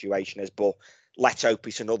contract situation is, but let's hope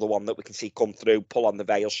it's another one that we can see come through, pull on the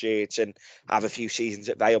Vale shirts and have a few seasons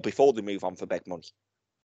at Vale before they move on for big money.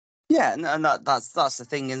 Yeah, and that's the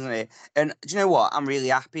thing, isn't it? And do you know what? I'm really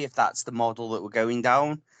happy if that's the model that we're going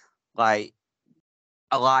down. Like,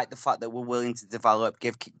 I like the fact that we're willing to develop,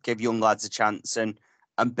 give young lads a chance and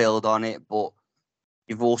build on it, but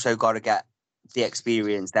you've also got to get the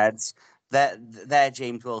experienced heads. They're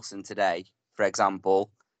James Wilson today, for example.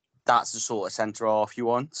 That's the sort of centre half you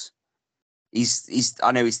want. He's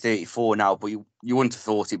I know he's 34 now, but you wouldn't have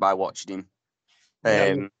thought it by watching him.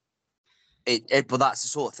 But that's the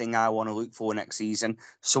sort of thing I want to look for next season.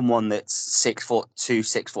 Someone that's 6'2",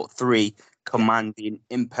 6'3", commanding,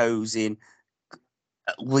 imposing,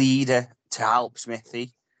 leader to help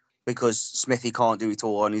Smithy, because Smithy can't do it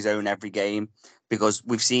all on his own every game. Because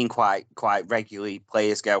we've seen quite regularly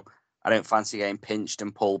players go, I don't fancy getting pinched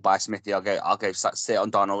and pulled by Smithy. I'll go sit on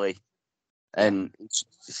Donnelly, and that's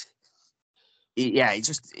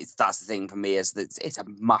the thing for me, is that it's a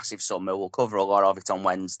massive summer. We'll cover a lot of it on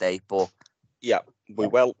Wednesday, but yeah, we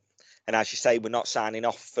will. And as you say, we're not signing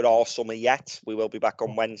off for our summer yet. We will be back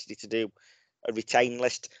on Wednesday to do a retain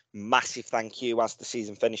list. Massive thank you as the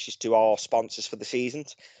season finishes to our sponsors for the season.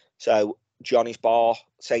 So Johnny's Bar,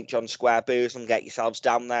 St John's Square, Burslem, get yourselves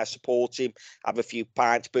down there, support him, have a few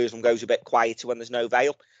pints. Burslem goes a bit quieter when there's no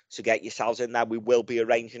Vale, so get yourselves in there. We will be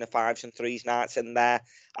arranging a 5s and 3s nights in there.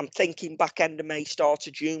 I'm thinking back end of May, start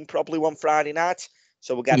of June, probably one Friday night.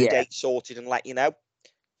 So we'll get a date sorted and let you know.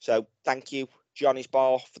 So thank you, Johnny's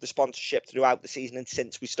Bar, for the sponsorship throughout the season and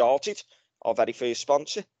since we started, our very first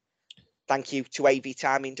sponsor. Thank you to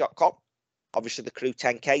avtiming.com. Obviously, the Crew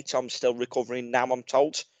 10K. Tom's still recovering now, I'm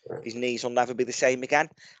told. His knees will never be the same again.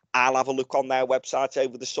 I'll have a look on their website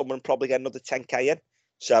over the summer and probably get another 10K in.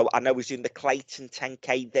 So I know he's doing the Clayton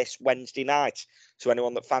 10K this Wednesday night. So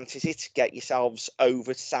anyone that fancies it, get yourselves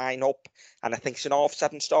over, sign up. And I think it's an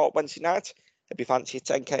 7:30 start Wednesday night. If you fancy a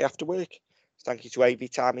 10K after work. Thank you to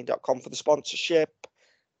avtiming.com for the sponsorship.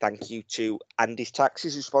 Thank you to Andy's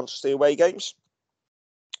Taxis, who sponsors the away games,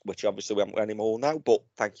 which obviously we haven't got any more now, but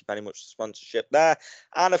thank you very much for the sponsorship there.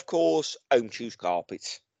 And of course, Home Choose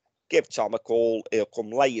Carpets. Give Tom a call, he'll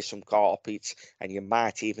come lay you some carpets, and you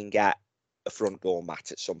might even get a front door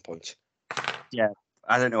mat at some point. Yeah,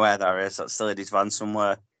 I don't know where that is. That's still in his van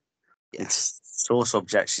somewhere. Yeah. It's sore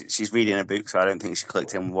subject. She's reading a book, so I don't think she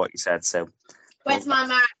clicked in with what you said. So Where's my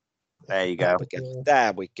mat? there you go.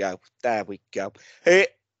 There we go. There we go.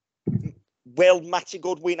 Will Matty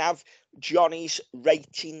Goodwin have Johnny's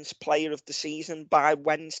ratings player of the season by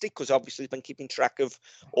Wednesday? Because obviously he's been keeping track of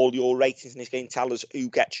all your ratings and he's going to tell us who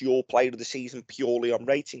gets your player of the season purely on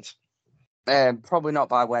ratings. Probably not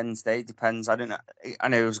by Wednesday. It depends. I don't know. I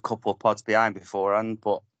know he was a couple of pods behind beforehand,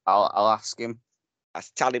 but I'll ask him. I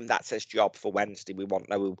tell him that's his job for Wednesday. We won't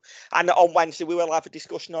know who. And on Wednesday, we will have a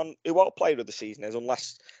discussion on who our player of the season is,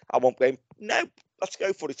 unless I won't go, no, let's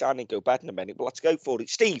go for it. I need to go bed in a minute, but let's go for it.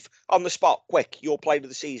 Steve, on the spot, quick, your player of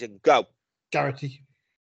the season, go. Garrity.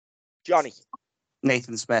 Johnny.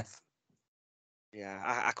 Nathan Smith. Yeah,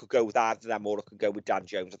 I could go with either of them, or I could go with Dan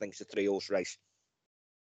Jones. I think it's a 3-horse race.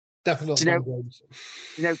 Definitely not Dan Jones.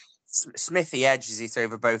 You know, Smithy edges it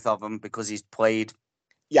over both of them because he's played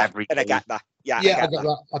every and game. I get that. Yeah, I get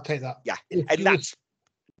that. I'll take that. Yeah, and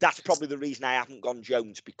that's probably the reason I haven't gone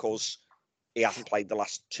Jones, because he hasn't played the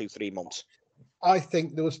last 2-3 months. I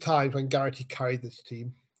think there was times when Garrity carried this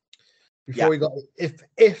team before he got.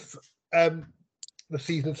 If the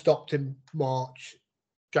season stopped in March,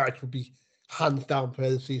 Garrity would be hands down player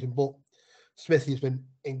of the season. But Smithy's been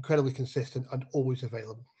incredibly consistent and always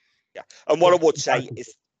available. Yeah, and what I would say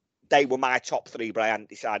is they were my top 3, but I hadn't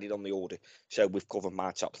decided on the order, so we've covered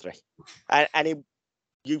my top 3. And any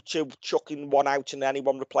you two chucking one out and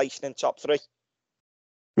anyone replacing in top 3?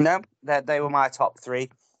 No, they were my top 3.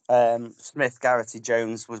 Smith, Garrity,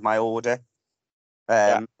 Jones was my order.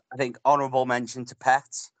 I think honourable mention to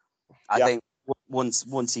Pet. I think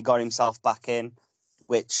once he got himself back in,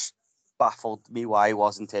 which baffled me why he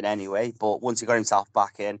wasn't in anyway, but once he got himself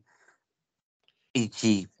back in,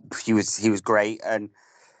 he was great. And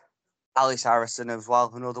Alice Harrison as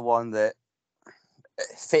well, another one that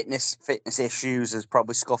fitness issues has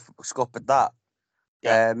probably scuppered that.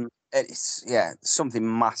 It's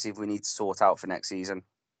something massive we need to sort out for next season.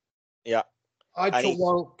 Yeah, I took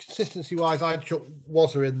one consistency wise. I took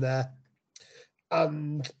Wazza in there,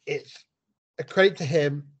 and it's a credit to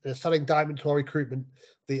him and selling diamond to our recruitment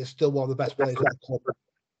that he's still one of the best players in the club.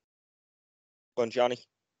 Go on, Johnny.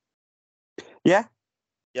 Yeah.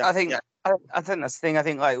 I think that's the thing. I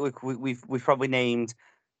think like we've probably named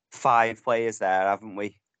 5 players there, haven't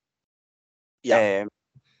we? Yeah.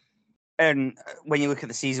 And when you look at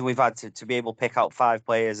the season we've had to be able to pick out 5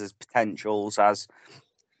 players as potentials, as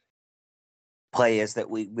players that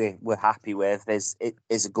we're happy with, is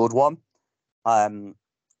a good one. I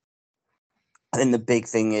think the big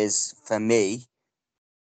thing is, for me,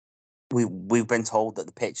 we've been told that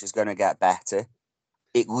the pitch is going to get better.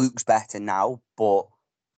 It looks better now, but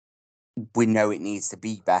we know it needs to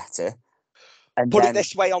be better. And Put it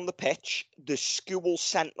this way, on the pitch, the school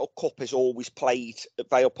Sentinel Cup is always played at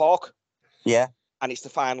Vale Park. Yeah. And it's the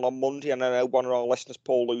final on Monday. And I know one of our listeners,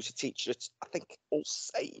 Paul, who's a teacher at, I think, All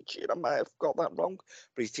Sage, I might have got that wrong,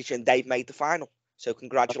 but he's teaching, and they've made the final. So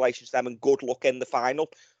congratulations to them and good luck in the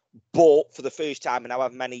final. But for the first time in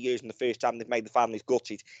however many years, and the first time they've made the final is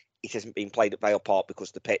gutted, it hasn't been played at Vale Park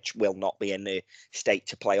because the pitch will not be in the state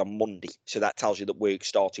to play on Monday. So that tells you that work's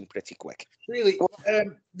starting pretty quick. Really,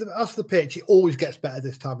 as for the pitch, it always gets better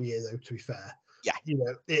this time of year, though, to be fair. Yeah. You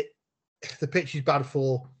know, the pitch is bad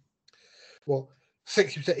for,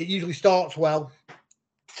 60%. It usually starts well,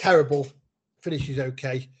 terrible, finishes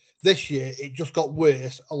okay. This year, it just got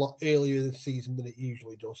worse a lot earlier in the season than it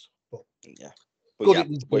usually does. But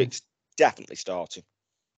work's definitely starting.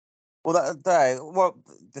 Well,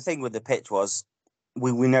 the thing with the pitch was,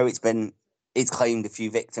 we know it's claimed a few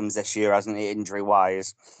victims this year, hasn't it, injury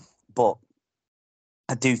wise? But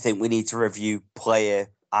I do think we need to review player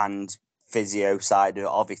and physio side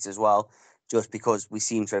of it as well, just because we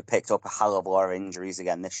seem to have picked up a hell of a lot of injuries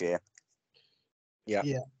again this year. Yeah.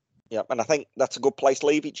 And I think that's a good place to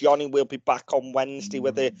leave it. Johnny will be back on Wednesday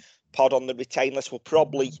with a pod on the retain list. We'll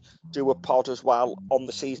probably do a pod as well on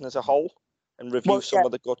the season as a whole and review some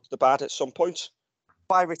of the good, the bad at some point.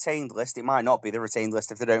 By retained list, it might not be the retained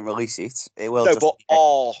list if they don't release it. It will. No, but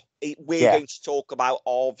we're going to talk about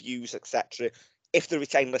our views, etc. If the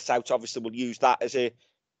retained list's out, obviously we'll use that as a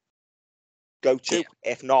go-to. Yeah.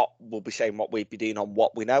 If not, we'll be saying what we'd be doing on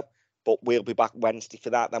what we know. But we'll be back Wednesday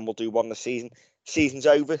for that. Then we'll do one the season. Season's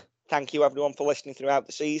over. Thank you, everyone, for listening throughout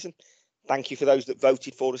the season. Thank you for those that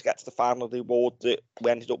voted for us get to the final of the award that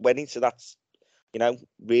we ended up winning. So that's,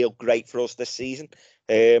 real great for us this season.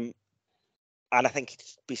 And I think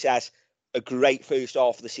it says a great first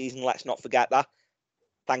half of the season. Let's not forget that.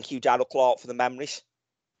 Thank you, Darryl Clark, for the memories.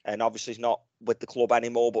 and obviously he's not with the club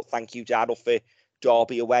anymore. But thank you, Daryl, for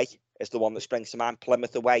Derby away as the one that springs to mind.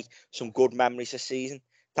 Plymouth away, some good memories this season.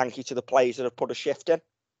 Thank you to the players that have put a shift in.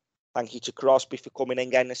 Thank you to Crosby for coming in,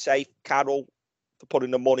 getting us safe. Carroll for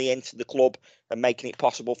putting the money into the club and making it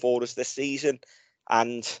possible for us this season.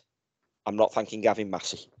 And I'm not thanking Gavin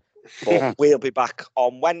Massey. But we'll be back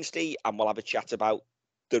on Wednesday and we'll have a chat about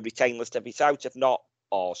the retain list if it's out. If not,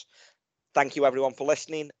 ours. Thank you, everyone, for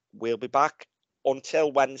listening. We'll be back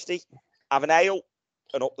until Wednesday. Have an ale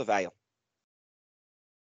and up the Vale.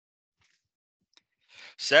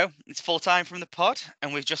 So it's full time from the pod,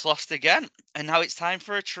 and we've just lost again. And now it's time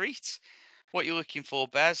for a treat. What are you looking for,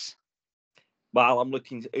 Bez? Well, I'm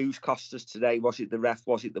looking at who's cost us today. Was it the ref?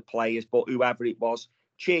 Was it the players? But whoever it was,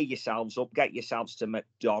 cheer yourselves up. Get yourselves to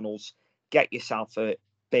McDonald's. Get yourself a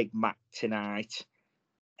Big Mac tonight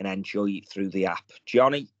and enjoy it through the app.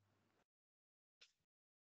 Johnny?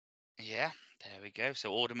 Yeah, there we go.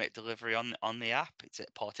 So order McDelivery on the app. It's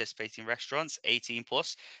at participating restaurants, 18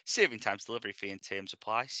 plus. Serving times, delivery fee and terms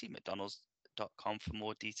apply. See mcdonalds.com for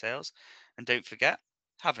more details. And don't forget,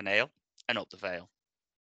 have an ale and up the Vale.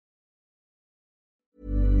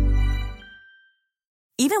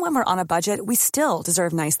 Even when we're on a budget, we still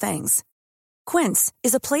deserve nice things. Quince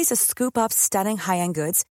is a place to scoop up stunning high-end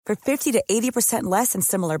goods for 50 to 80% less than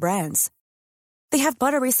similar brands. They have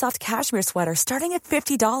buttery soft cashmere sweaters starting at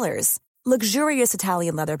 $50, luxurious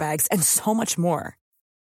Italian leather bags, and so much more.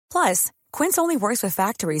 Plus, Quince only works with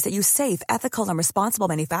factories that use safe, ethical, and responsible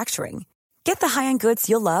manufacturing. Get the high-end goods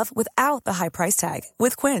you'll love without the high price tag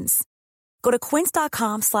with Quince. Go to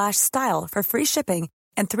quince.com/style for free shipping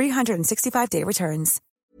and 365-day returns.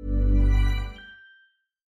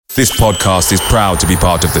 This podcast is proud to be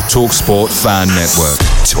part of the TalkSport Fan Network.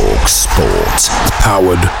 TalkSport.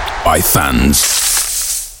 Powered by fans.